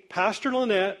 2020, Pastor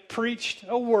Lynette preached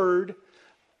a word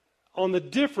on the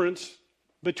difference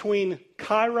between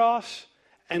kairos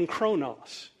and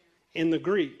chronos in the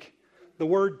Greek. The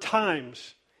word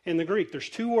times in the Greek. There's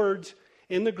two words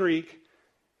in the Greek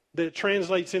that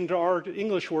translates into our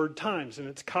English word times, and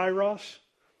it's kairos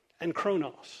and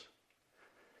chronos.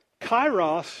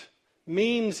 Kairos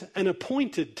means an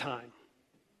appointed time.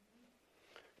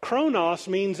 Chronos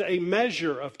means a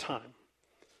measure of time.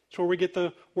 That's where we get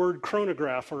the word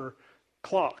chronograph or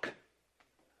clock.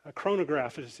 A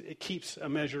chronograph it keeps a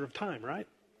measure of time, right?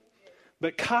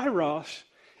 But kairos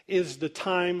is the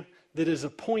time that is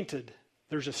appointed.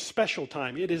 There's a special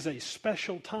time. It is a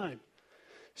special time.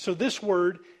 So this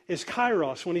word is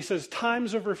kairos. When he says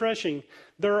times of refreshing,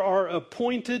 there are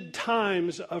appointed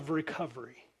times of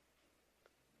recovery.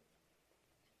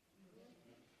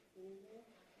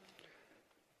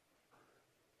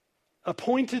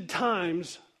 Appointed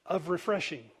times of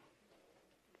refreshing.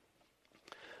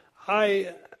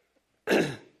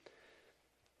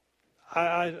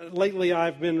 Lately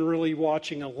I've been really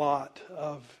watching a lot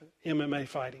of MMA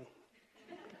fighting.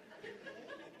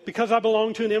 Because I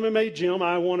belong to an MMA gym,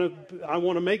 I want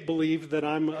to make believe that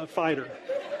I'm a fighter.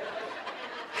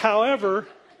 However,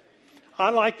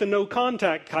 I like the no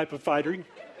contact type of fighting.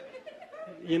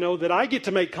 You know, that I get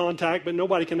to make contact, but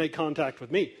nobody can make contact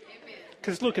with me.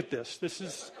 Because look at this.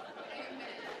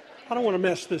 I don't want to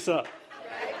mess this up.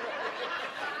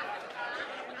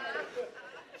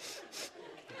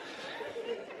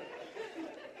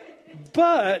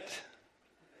 But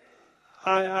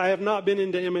I have not been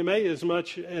into MMA as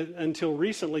much until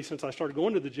recently, since I started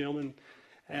going to the gym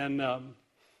and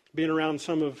being around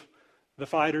some of the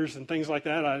fighters and things like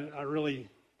that. I really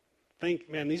think,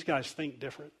 man, these guys think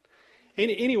different.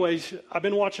 Anyways, I've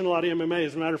been watching a lot of MMA.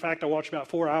 As a matter of fact, I watched about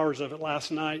 4 hours of it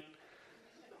last night.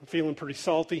 I'm feeling pretty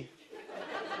salty.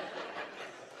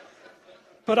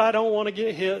 But I don't want to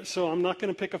get hit, so I'm not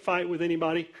going to pick a fight with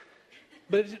anybody.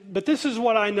 But this is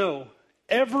what I know.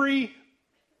 Every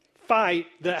fight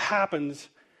that happens,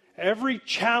 every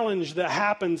challenge that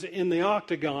happens in the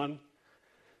octagon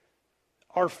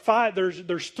are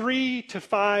there's 3 to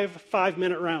 5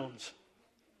 5-minute rounds.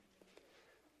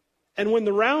 And when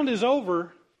the round is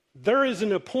over, there is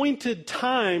an appointed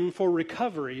time for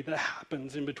recovery that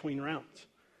happens in between rounds.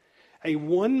 A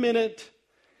 1 minute,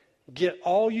 get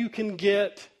all you can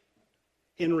get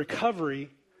in recovery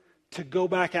to go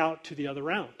back out to the other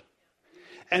round.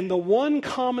 And the one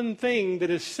common thing that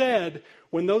is said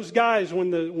when those guys,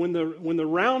 when the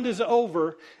round is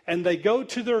over and they go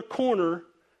to their corner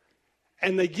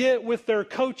and they get with their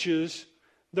coaches,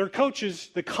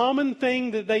 the common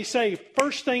thing that they say,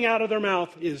 first thing out of their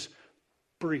mouth is,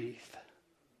 breathe.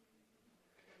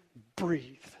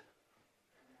 Breathe.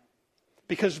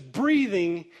 Because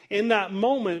breathing in that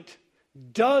moment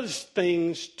does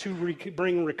things to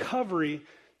bring recovery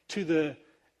to the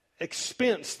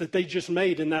expense that they just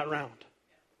made in that round.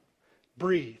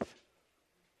 Breathe.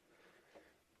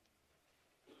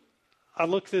 I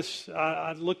looked this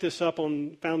up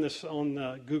found this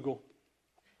on Google.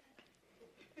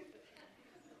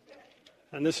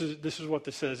 And this is what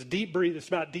this says. Deep breathe. It's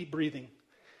about deep breathing.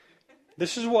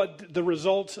 This is what the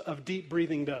results of deep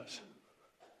breathing does.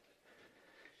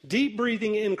 Deep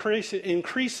breathing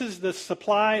increases the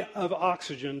supply of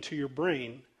oxygen to your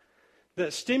brain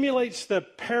that stimulates the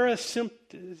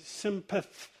parasympathetic.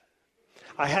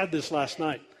 I had this last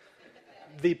night.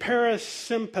 The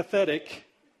parasympathetic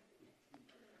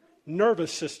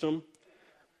nervous system,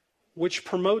 which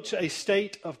promotes a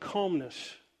state of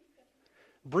calmness.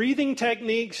 Breathing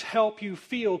techniques help you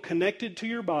feel connected to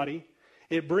your body.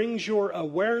 It brings your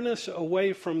awareness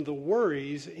away from the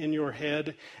worries in your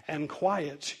head and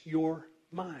quiets your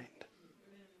mind.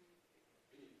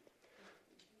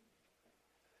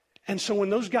 And so when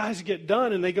those guys get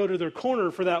done and they go to their corner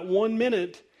for that 1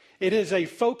 minute, it is a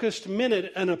focused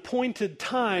minute, an appointed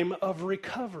time of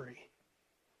recovery.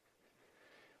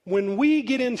 When we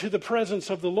get into the presence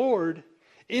of the Lord,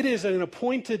 it is an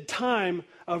appointed time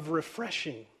of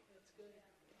refreshing.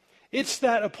 It's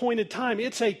that appointed time.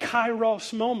 It's a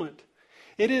kairos moment.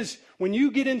 It is when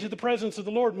you get into the presence of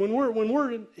the Lord, when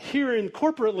we're here in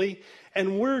corporately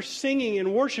and we're singing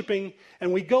and worshiping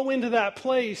and we go into that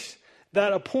place,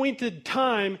 that appointed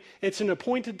time, it's an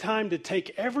appointed time to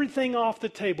take everything off the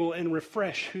table and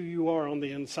refresh who you are on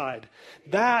the inside.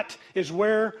 That is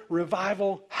where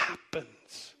revival happens.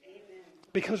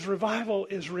 Because revival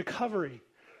is recovery.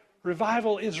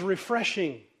 Revival is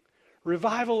refreshing.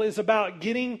 Revival is about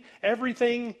getting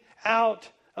everything out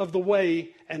of the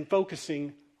way and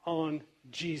focusing on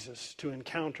Jesus to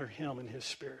encounter Him and His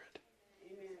Spirit.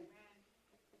 Amen.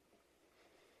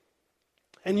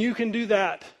 And you can do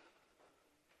that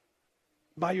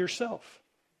by yourself.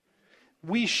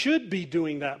 We should be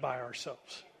doing that by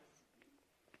ourselves.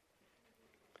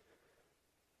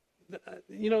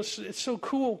 You know, it's so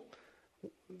cool.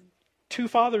 2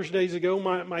 Father's Days ago,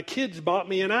 my kids bought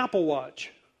me an Apple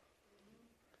Watch.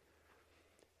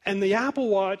 And the Apple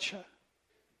Watch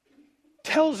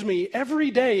tells me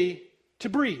every day to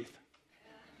breathe.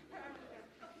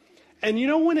 And you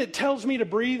know when it tells me to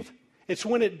breathe? It's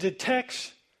when it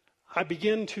detects I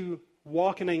begin to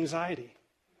walk in anxiety.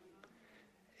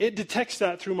 It detects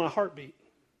that through my heartbeat.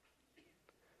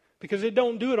 Because it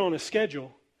don't do it on a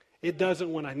schedule. It does it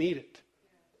when I need it.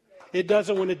 It does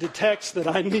it when it detects that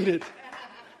I need it.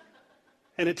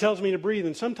 And it tells me to breathe.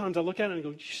 And sometimes I look at it and go,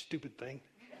 you stupid thing.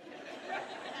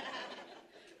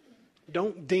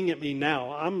 Don't ding at me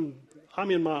now.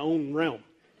 I'm in my own realm.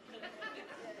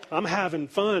 I'm having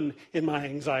fun in my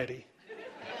anxiety.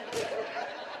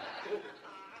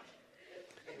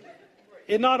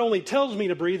 It not only tells me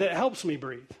to breathe, it helps me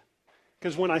breathe.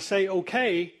 Because when I say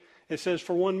okay, it says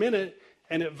for 1 minute,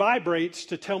 and it vibrates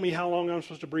to tell me how long I'm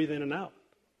supposed to breathe in and out.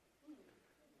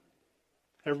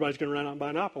 Everybody's going to run out and buy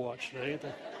an Apple Watch today, ain't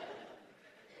they?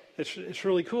 It's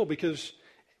really cool because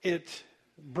it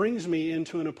brings me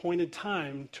into an appointed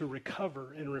time to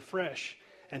recover and refresh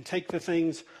and take the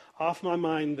things off my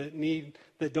mind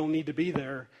that don't need to be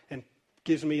there, and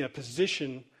gives me a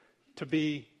position to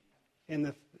be in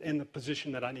the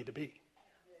position that I need to be.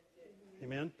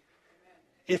 Amen?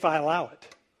 If I allow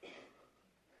it.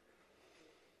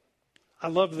 I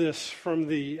love this from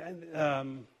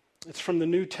it's from the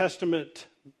New Testament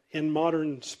in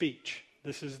Modern Speech.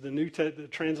 This is the the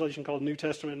translation called New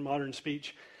Testament in Modern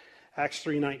Speech. Acts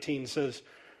 3:19 says,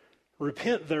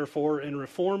 "Repent, therefore, and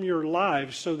reform your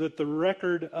lives so that the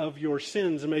record of your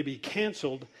sins may be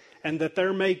canceled and that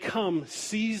there may come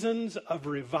seasons of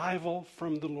revival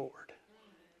from the Lord."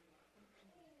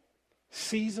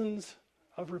 Seasons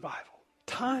of revival.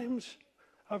 Times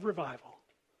of revival.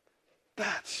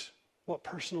 That's what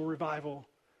personal revival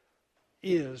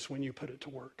is when you put it to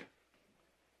work.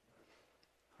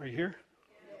 Are you here?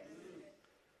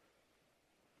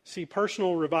 See,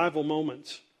 personal revival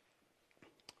moments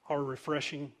are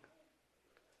refreshing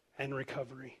and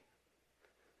recovery.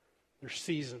 They're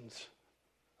seasons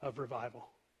of revival.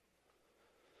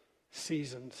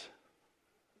 Seasons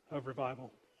of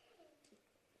revival.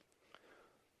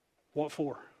 What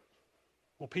for?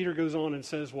 Well, Peter goes on and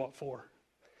says, what for?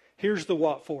 Here's the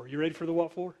what for. You ready for the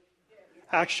what for?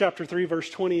 Acts chapter 3,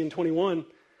 verse 20 and 21.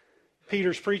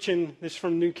 Peter's preaching, this is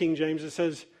from New King James. It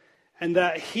says, "And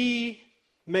that he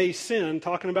may send,"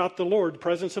 talking about the Lord,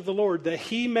 presence of the Lord, "that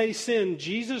he may send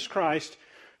Jesus Christ,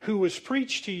 who was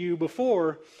preached to you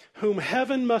before, whom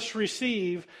heaven must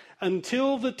receive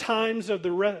until the times of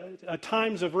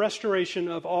times of restoration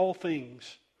of all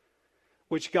things,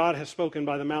 which God has spoken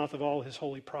by the mouth of all his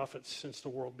holy prophets since the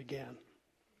world began."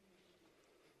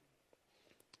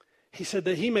 He said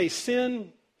that he may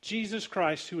send Jesus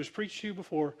Christ, who was preached to you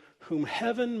before, whom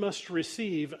heaven must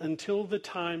receive until the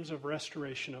times of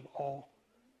restoration of all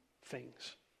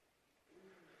things.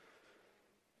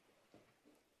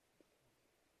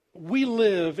 We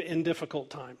live in difficult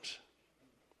times.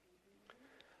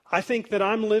 I think that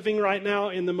I'm living right now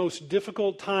in the most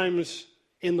difficult times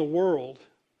in the world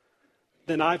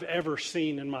than I've ever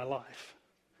seen in my life.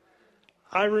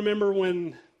 I remember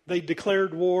when they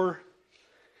declared war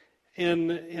in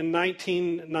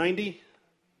 1990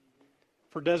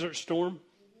 for Desert Storm.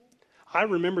 I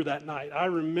remember that night. I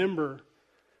remember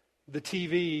the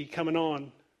TV coming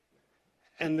on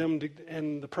and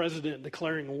the president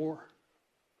declaring war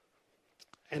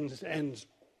and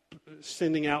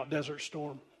sending out Desert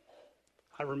Storm.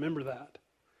 I remember that.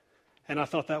 And I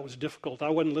thought that was difficult. I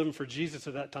wasn't living for Jesus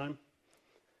at that time.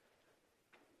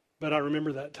 But I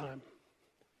remember that time.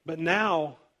 But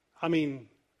now, I mean,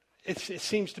 it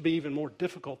seems to be even more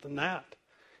difficult than that.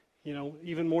 You know,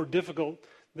 even more difficult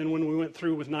than when we went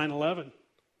through with 9/11.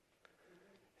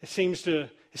 It seems to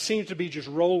be just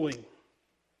rolling.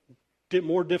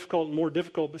 More difficult and more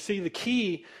difficult. But see, the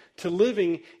key to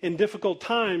living in difficult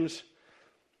times,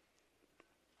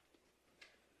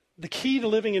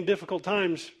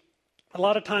 a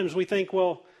lot of times we think,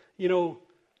 well, you know,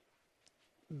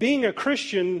 being a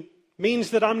Christian means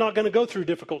that I'm not going to go through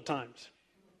difficult times.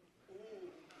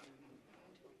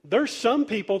 There's some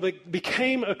people that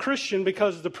became a Christian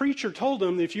because the preacher told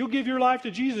them, if you give your life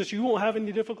to Jesus, you won't have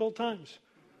any difficult times.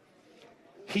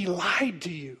 He lied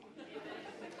to you.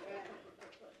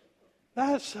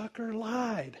 That sucker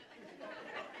lied.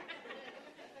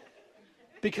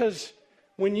 Because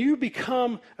when you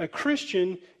become a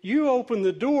Christian, you open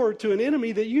the door to an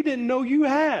enemy that you didn't know you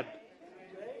had.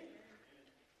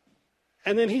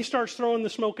 And then he starts throwing the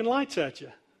smoking lights at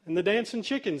you, and the dancing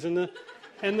chickens, and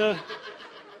the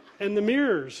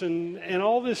mirrors, and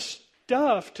all this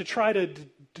stuff to try to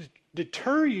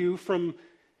deter you from.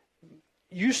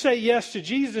 You say yes to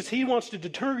Jesus, he wants to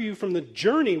deter you from the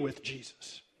journey with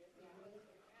Jesus.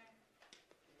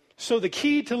 So the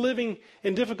key to living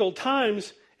in difficult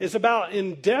times is about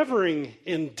endeavoring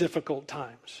in difficult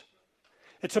times.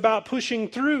 It's about pushing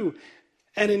through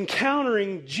and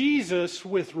encountering Jesus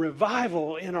with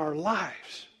revival in our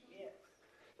lives.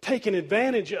 Taking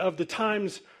advantage of the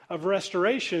times of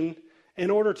restoration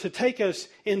in order to take us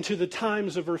into the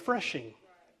times of refreshing.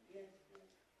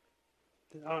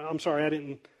 I'm sorry,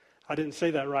 I didn't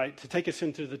say that right. To take us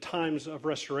into the times of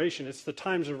restoration. It's the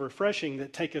times of refreshing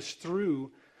that take us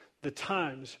through the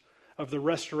times of the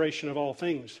restoration of all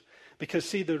things. Because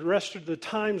see, the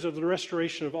times of the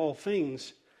restoration of all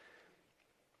things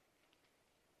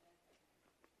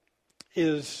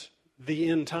is the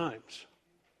end times.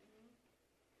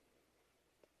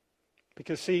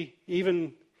 Because see,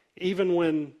 even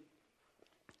when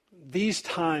these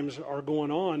times are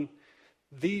going on,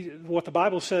 what the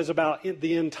Bible says about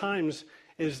the end times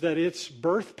is that it's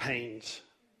birth pains.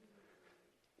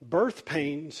 Birth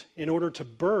pains in order to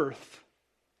birth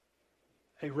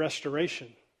a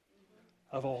restoration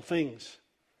of all things.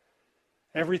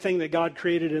 Everything that God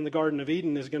created in the Garden of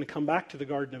Eden is going to come back to the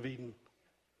Garden of Eden.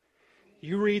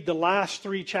 You read the last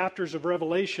 3 chapters of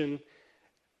Revelation,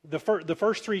 the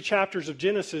first three chapters of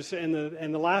Genesis and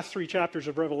the last three chapters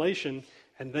of Revelation,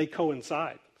 and they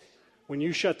coincide. When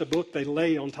you shut the book, they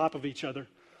lay on top of each other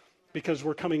because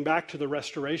we're coming back to the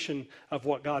restoration of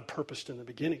what God purposed in the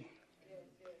beginning.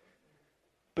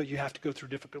 But you have to go through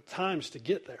difficult times to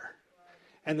get there.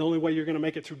 And the only way you're going to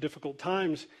make it through difficult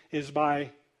times is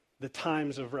by the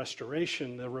times of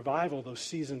restoration, the revival, those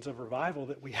seasons of revival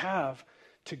that we have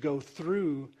to go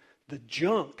through the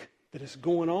junk that is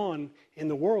going on in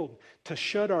the world, to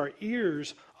shut our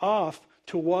ears off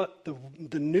to what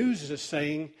the news is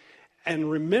saying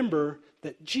and remember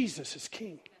that Jesus is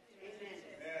King.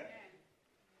 Amen.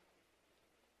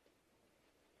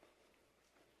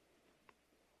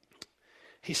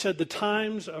 He said the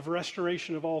times of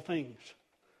restoration of all things.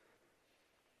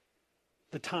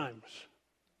 The times.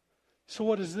 So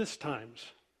what is this times?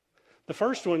 The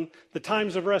first one, the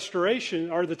times of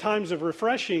restoration, or the times of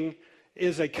refreshing,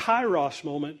 is a kairos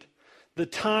moment. The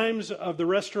times of the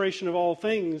restoration of all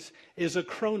things is a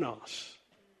chronos.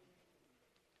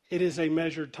 It is a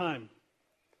measured time.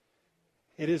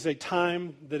 It is a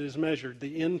time that is measured.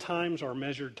 The end times are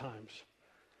measured times.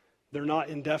 They're not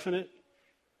indefinite.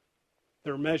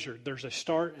 They're measured. There's a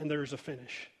start and there's a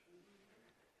finish.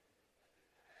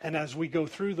 And as we go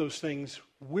through those things,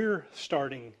 we're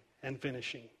starting and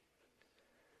finishing.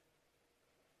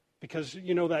 Because,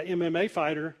 you know, that MMA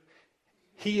fighter,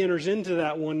 he enters into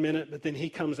that 1 minute, but then he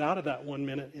comes out of that 1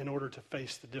 minute in order to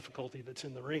face the difficulty that's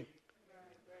in the ring.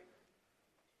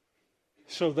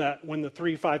 So that when the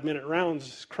 3 5-minute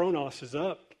rounds, chronos is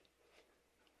up,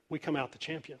 we come out the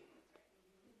champion.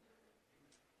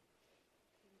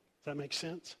 Does that make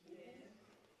sense?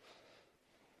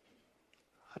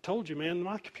 I told you, man,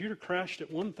 my computer crashed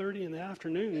at 1:30 in the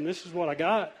afternoon, and this is what I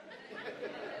got.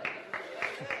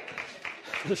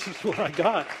 This is what I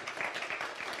got.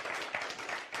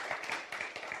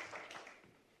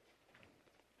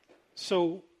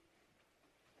 So,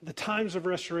 the times of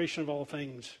restoration of all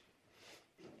things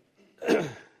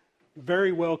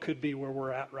very well could be where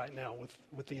we're at right now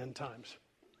with the end times.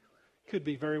 Could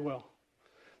be very well.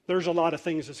 There's a lot of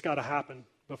things that's got to happen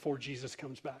before Jesus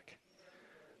comes back.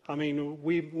 I mean,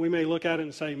 we may look at it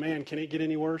and say, man, can it get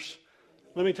any worse?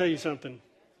 Let me tell you something.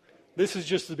 This is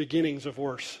just the beginnings of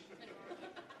worse.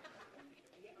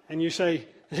 And you say,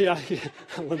 yeah,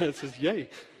 Lynette says, yay.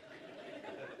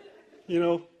 You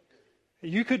know,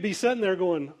 you could be sitting there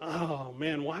going, oh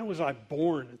man, why was I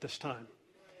born at this time?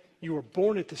 You were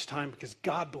born at this time because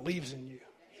God believes in you.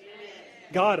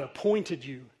 God appointed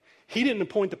you. He didn't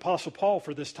appoint the Apostle Paul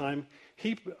for this time.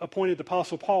 He appointed the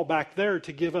Apostle Paul back there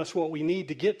to give us what we need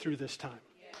to get through this time.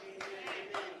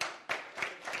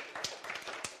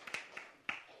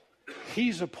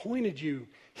 He's appointed you.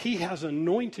 He has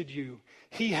anointed you.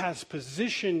 He has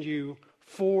positioned you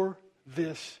for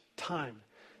this time.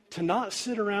 To not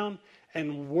sit around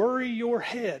and worry your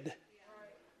head,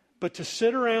 but to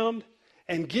sit around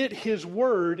and get His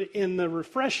word in the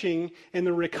refreshing, in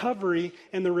the recovery,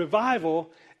 in the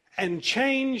revival, and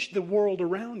change the world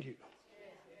around you.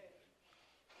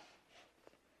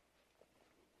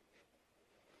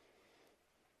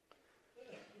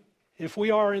 If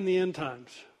we are in the end times,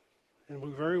 and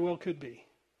we very well could be,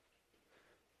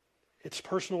 it's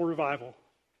personal revival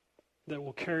that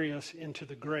will carry us into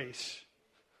the grace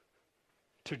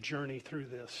to journey through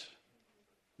this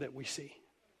that we see.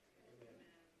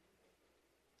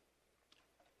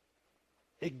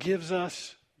 It gives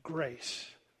us grace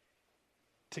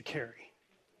to carry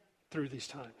through these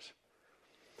times.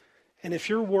 And if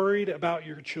you're worried about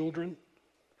your children,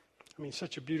 I mean,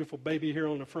 such a beautiful baby here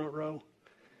on the front row.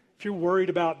 If you're worried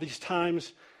about these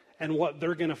times and what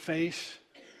they're going to face,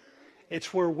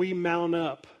 it's where we mount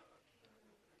up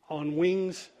on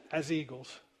wings as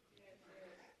eagles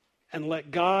and let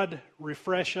God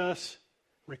refresh us,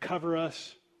 recover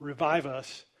us, revive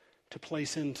us to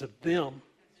place into them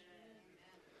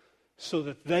so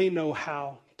that they know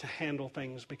how to handle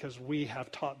things because we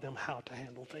have taught them how to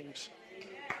handle things.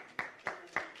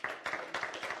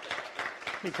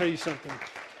 Let me tell you something.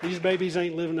 These babies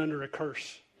ain't living under a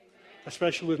curse,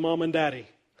 especially with mom and daddy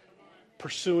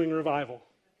pursuing revival.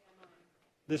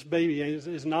 This baby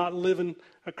is not living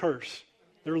a curse.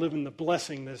 They're living the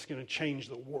blessing that's going to change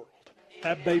the world.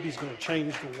 That baby's going to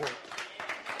change the world.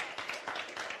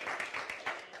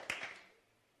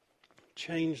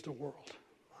 Change the world.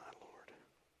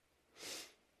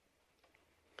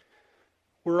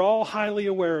 We're all highly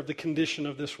aware of the condition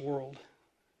of this world,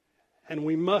 and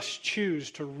we must choose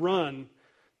to run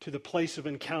to the place of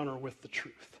encounter with the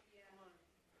truth.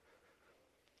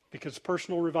 Because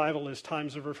personal revival is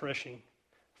times of refreshing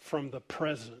from the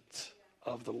presence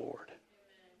of the Lord.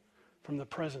 From the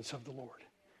presence of the Lord.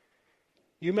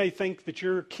 You may think that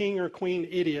you're king or queen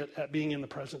idiot at being in the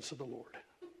presence of the Lord.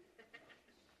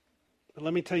 But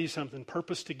let me tell you something.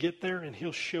 Purpose to get there, and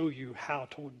he'll show you how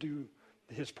to do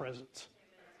his presence.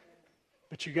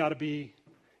 But you got to be,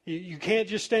 you can't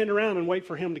just stand around and wait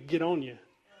for him to get on you.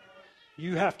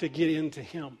 You have to get into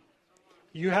him.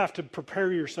 You have to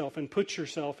prepare yourself and put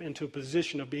yourself into a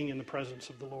position of being in the presence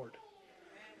of the Lord.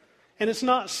 And it's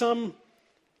not some,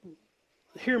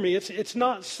 hear me, it's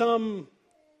not some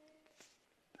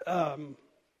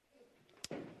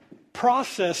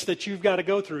process that you've got to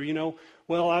go through. You know,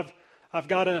 well, I've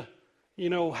got to, you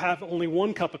know, have only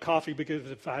one cup of coffee,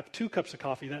 because if I have 2 cups of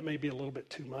coffee, that may be a little bit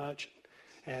too much.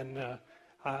 And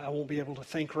I won't be able to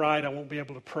think right. I won't be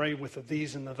able to pray with the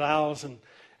these and the thous.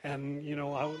 And you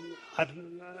know, I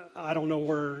don't know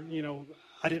where, you know,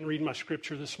 I didn't read my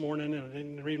scripture this morning, and I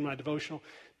didn't read my devotional.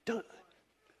 Don't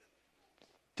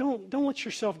let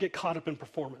yourself get caught up in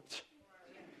performance.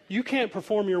 You can't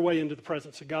perform your way into the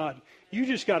presence of God. You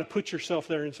just got to put yourself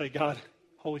there and say, God,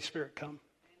 Holy Spirit, come.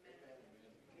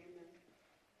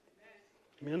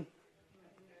 Amen.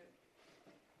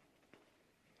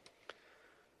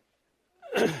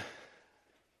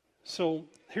 So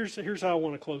here's how I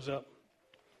want to close up.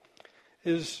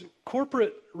 Is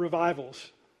corporate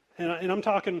revivals, and I'm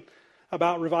talking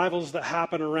about revivals that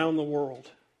happen around the world.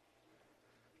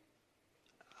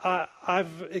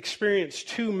 I've experienced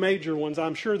 2 major ones.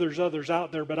 I'm sure there's others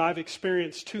out there, but I've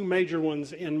experienced 2 major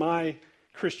ones in my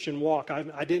Christian walk.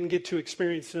 I didn't get to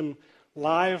experience them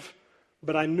live,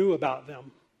 but I knew about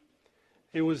them.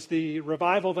 It was the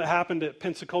revival that happened at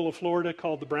Pensacola, Florida,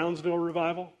 called the Brownsville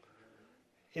Revival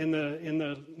in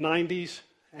the 90s,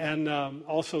 and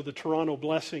also the Toronto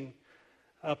Blessing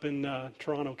up in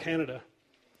Toronto, Canada.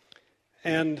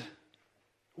 And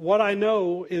what I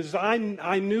know is I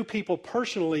knew people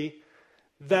personally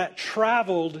that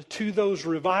traveled to those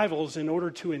revivals in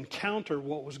order to encounter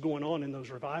what was going on in those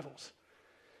revivals.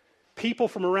 People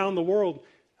from around the world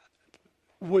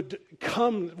would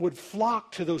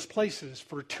flock to those places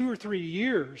for 2 or 3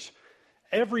 years.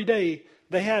 Every day,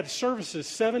 they had services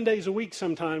 7 days a week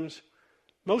sometimes.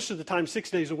 Most of the time,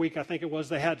 6 days a week, I think it was,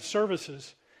 they had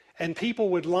services. And people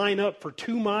would line up for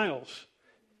 2 miles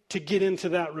to get into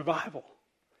that revival.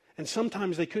 And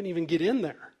sometimes they couldn't even get in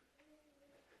there.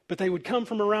 But they would come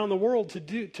from around the world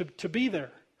to be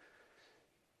there,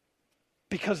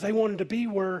 because they wanted to be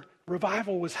where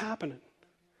revival was happening.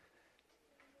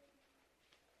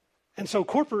 And so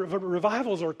corporate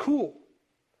revivals are cool.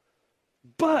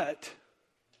 But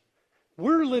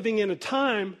we're living in a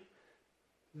time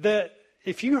that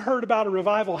if you heard about a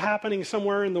revival happening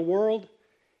somewhere in the world,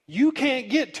 you can't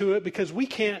get to it because we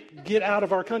can't get out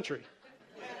of our country.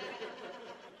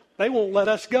 They won't let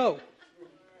us go.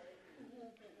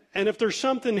 And if there's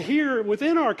something here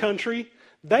within our country,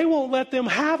 they won't let them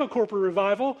have a corporate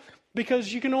revival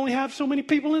because you can only have so many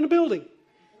people in a building.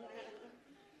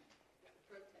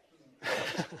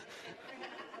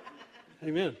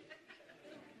 Amen.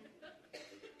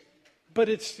 But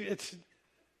it's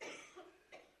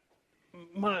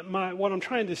what I'm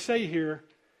trying to say here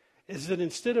is that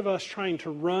instead of us trying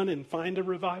to run and find a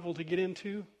revival to get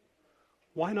into,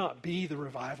 why not be the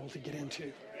revival to get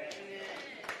into?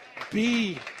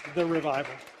 Be the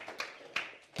revival.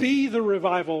 Be the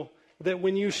revival that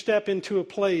when you step into a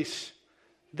place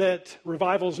that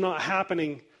revival's not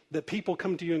happening, that people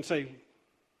come to you and say,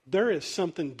 there is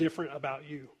something different about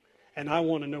you, and I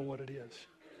want to know what it is.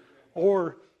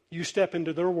 Or you step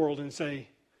into their world and say,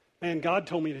 man, God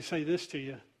told me to say this to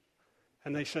you.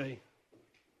 And they say,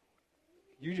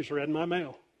 you just read my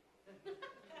mail.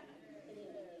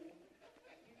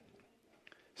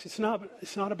 See, it's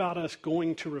not about us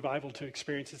going to revival to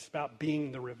experience. It's about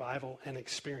being the revival and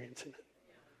experiencing it.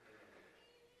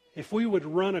 If we would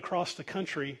run across the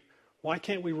country, why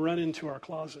can't we run into our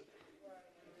closet?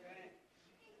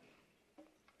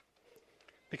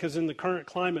 Because in the current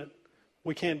climate,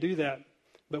 we can't do that,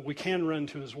 but we can run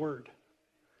to His Word.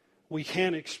 We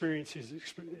can experience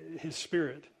His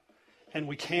Spirit, and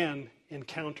we can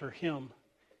encounter Him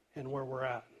and where we're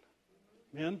at.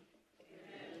 Amen?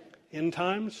 End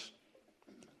times?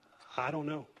 I don't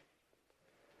know.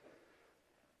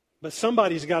 But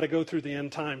somebody's got to go through the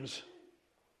end times.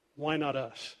 Why not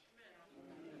us?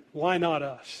 Why not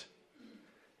us?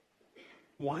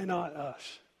 Why not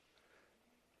us?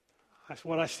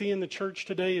 What I see in the church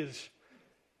today is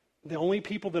the only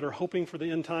people that are hoping for the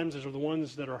end times are the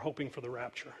ones that are hoping for the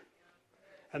rapture.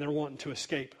 And they're wanting to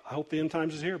escape. I hope the end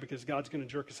times is here because God's going to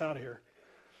jerk us out of here.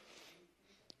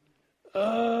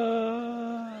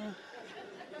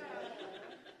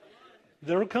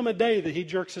 There'll come a day that He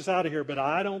jerks us out of here, but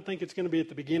I don't think it's going to be at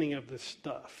the beginning of this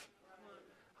stuff.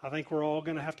 I think we're all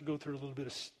going to have to go through a little bit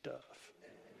of stuff.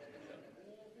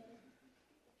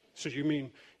 So you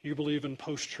mean you believe in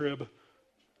post-trib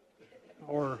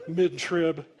or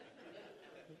mid-trib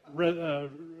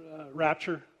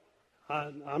rapture?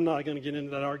 I'm not going to get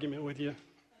into that argument with you.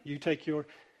 You take your...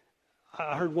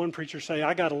 I heard one preacher say,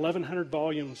 I got 1,100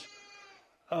 volumes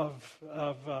of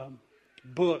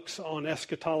books on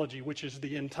eschatology, which is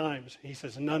the end times. He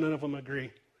says, none of them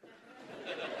agree.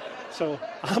 So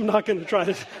I'm not going to try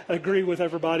to agree with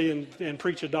everybody and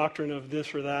preach a doctrine of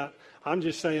this or that. I'm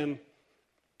just saying,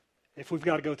 if we've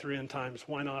got to go through end times,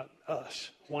 why not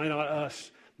us? Why not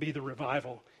us be the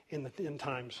revival in the end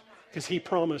times? Because he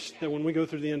promised that when we go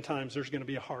through the end times, there's going to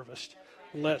be a harvest.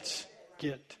 Let's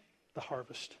get the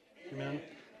harvest. Amen.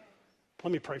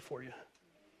 Let me pray for you.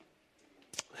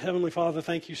 Heavenly Father,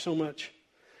 thank you so much.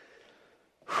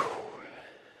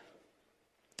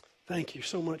 Thank you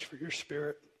so much for your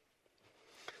Spirit.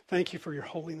 Thank you for your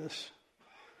holiness.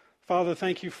 Father,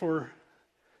 thank you for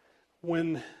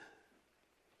when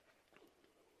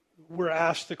we're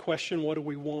asked the question, what do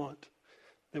we want?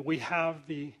 That we have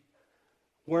the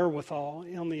wherewithal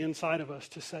on the inside of us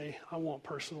to say, I want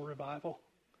personal revival.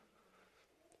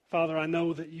 Father, I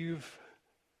know that you've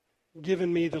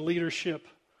given me the leadership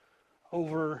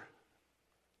over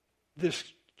this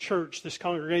church, this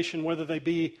congregation, whether they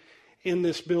be in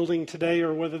this building today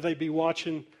or whether they be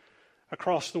watching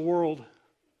across the world.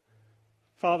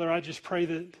 Father, I just pray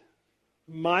that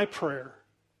my prayer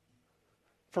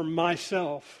for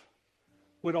myself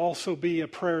would also be a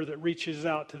prayer that reaches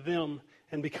out to them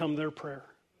and become their prayer.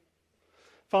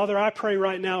 Father, I pray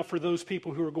right now for those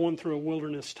people who are going through a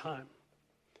wilderness time.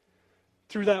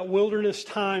 Through that wilderness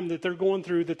time that they're going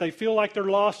through, that they feel like they're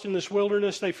lost in this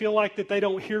wilderness. They feel like that they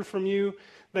don't hear from you.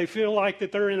 They feel like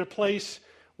that they're in a place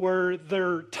where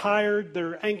they're tired,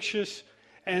 they're anxious,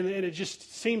 and it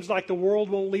just seems like the world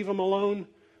won't leave them alone.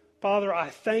 Father, I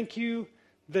thank you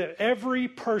that every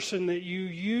person that you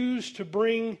use to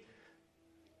bring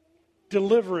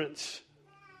deliverance,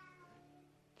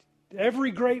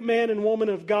 every great man and woman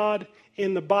of God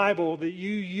in the Bible that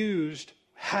you used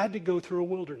had to go through a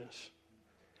wilderness.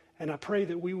 And I pray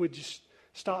that we would just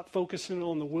stop focusing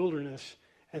on the wilderness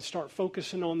and start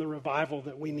focusing on the revival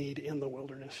that we need in the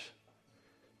wilderness.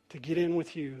 To get in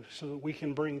with you so that we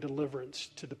can bring deliverance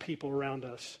to the people around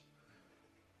us.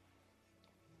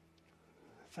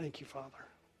 Thank you, Father.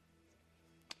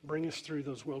 Bring us through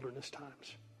those wilderness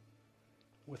times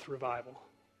with revival.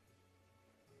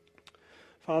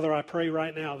 Father, I pray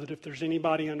right now that if there's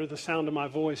anybody under the sound of my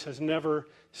voice has never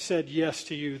said yes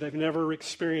to you, they've never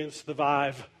experienced the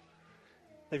vibe,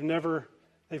 they've never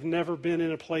been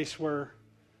in a place where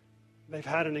they've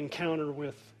had an encounter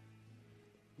with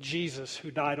Jesus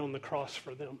who died on the cross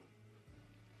for them.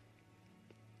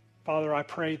 Father, I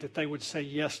pray that they would say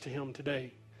yes to him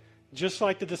today. Just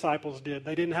like the disciples did.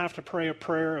 They didn't have to pray a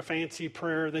prayer, a fancy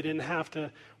prayer. They didn't have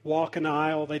to walk an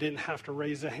aisle. They didn't have to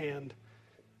raise a hand.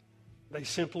 They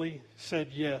simply said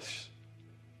yes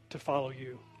to follow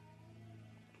you.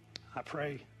 I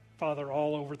pray, Father,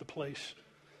 all over the place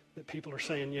that people are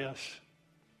saying yes.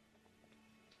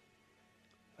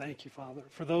 Thank you, Father.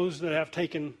 For those that have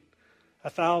taken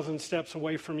 1,000 steps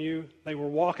away from you, they were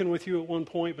walking with you at one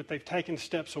point, but they've taken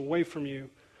steps away from you.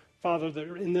 Father,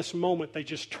 that in this moment they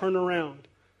just turn around.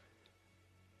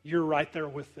 You're right there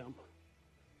with them.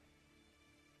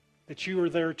 That you are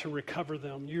there to recover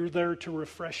them. You're there to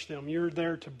refresh them. You're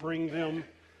there to bring them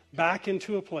back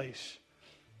into a place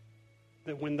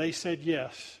that when they said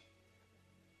yes,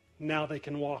 now they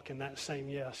can walk in that same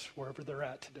yes wherever they're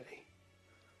at today.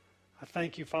 I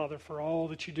thank you, Father, for all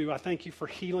that you do. I thank you for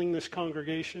healing this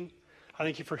congregation. I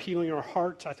thank you for healing our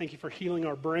hearts. I thank you for healing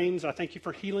our brains. I thank you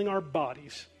for healing our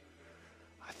bodies.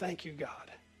 I thank you,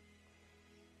 God,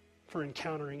 for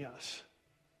encountering us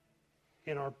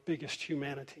in our biggest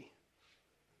humanity.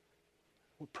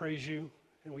 We praise you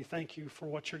and we thank you for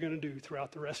what you're going to do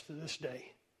throughout the rest of this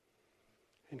day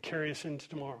and carry us into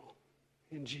tomorrow.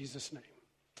 In Jesus' name,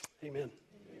 amen.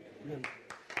 Amen.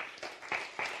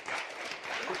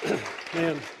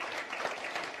 Man,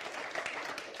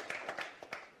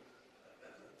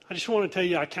 I just want to tell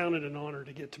you I count it an honor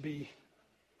to get to be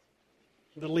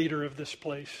the leader of this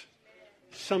place.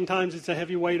 Sometimes it's a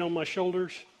heavy weight on my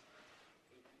shoulders,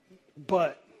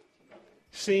 but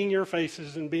seeing your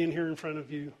faces and being here in front of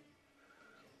you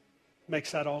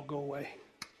makes that all go away.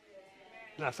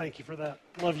 And I thank you for that.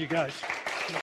 Love you guys.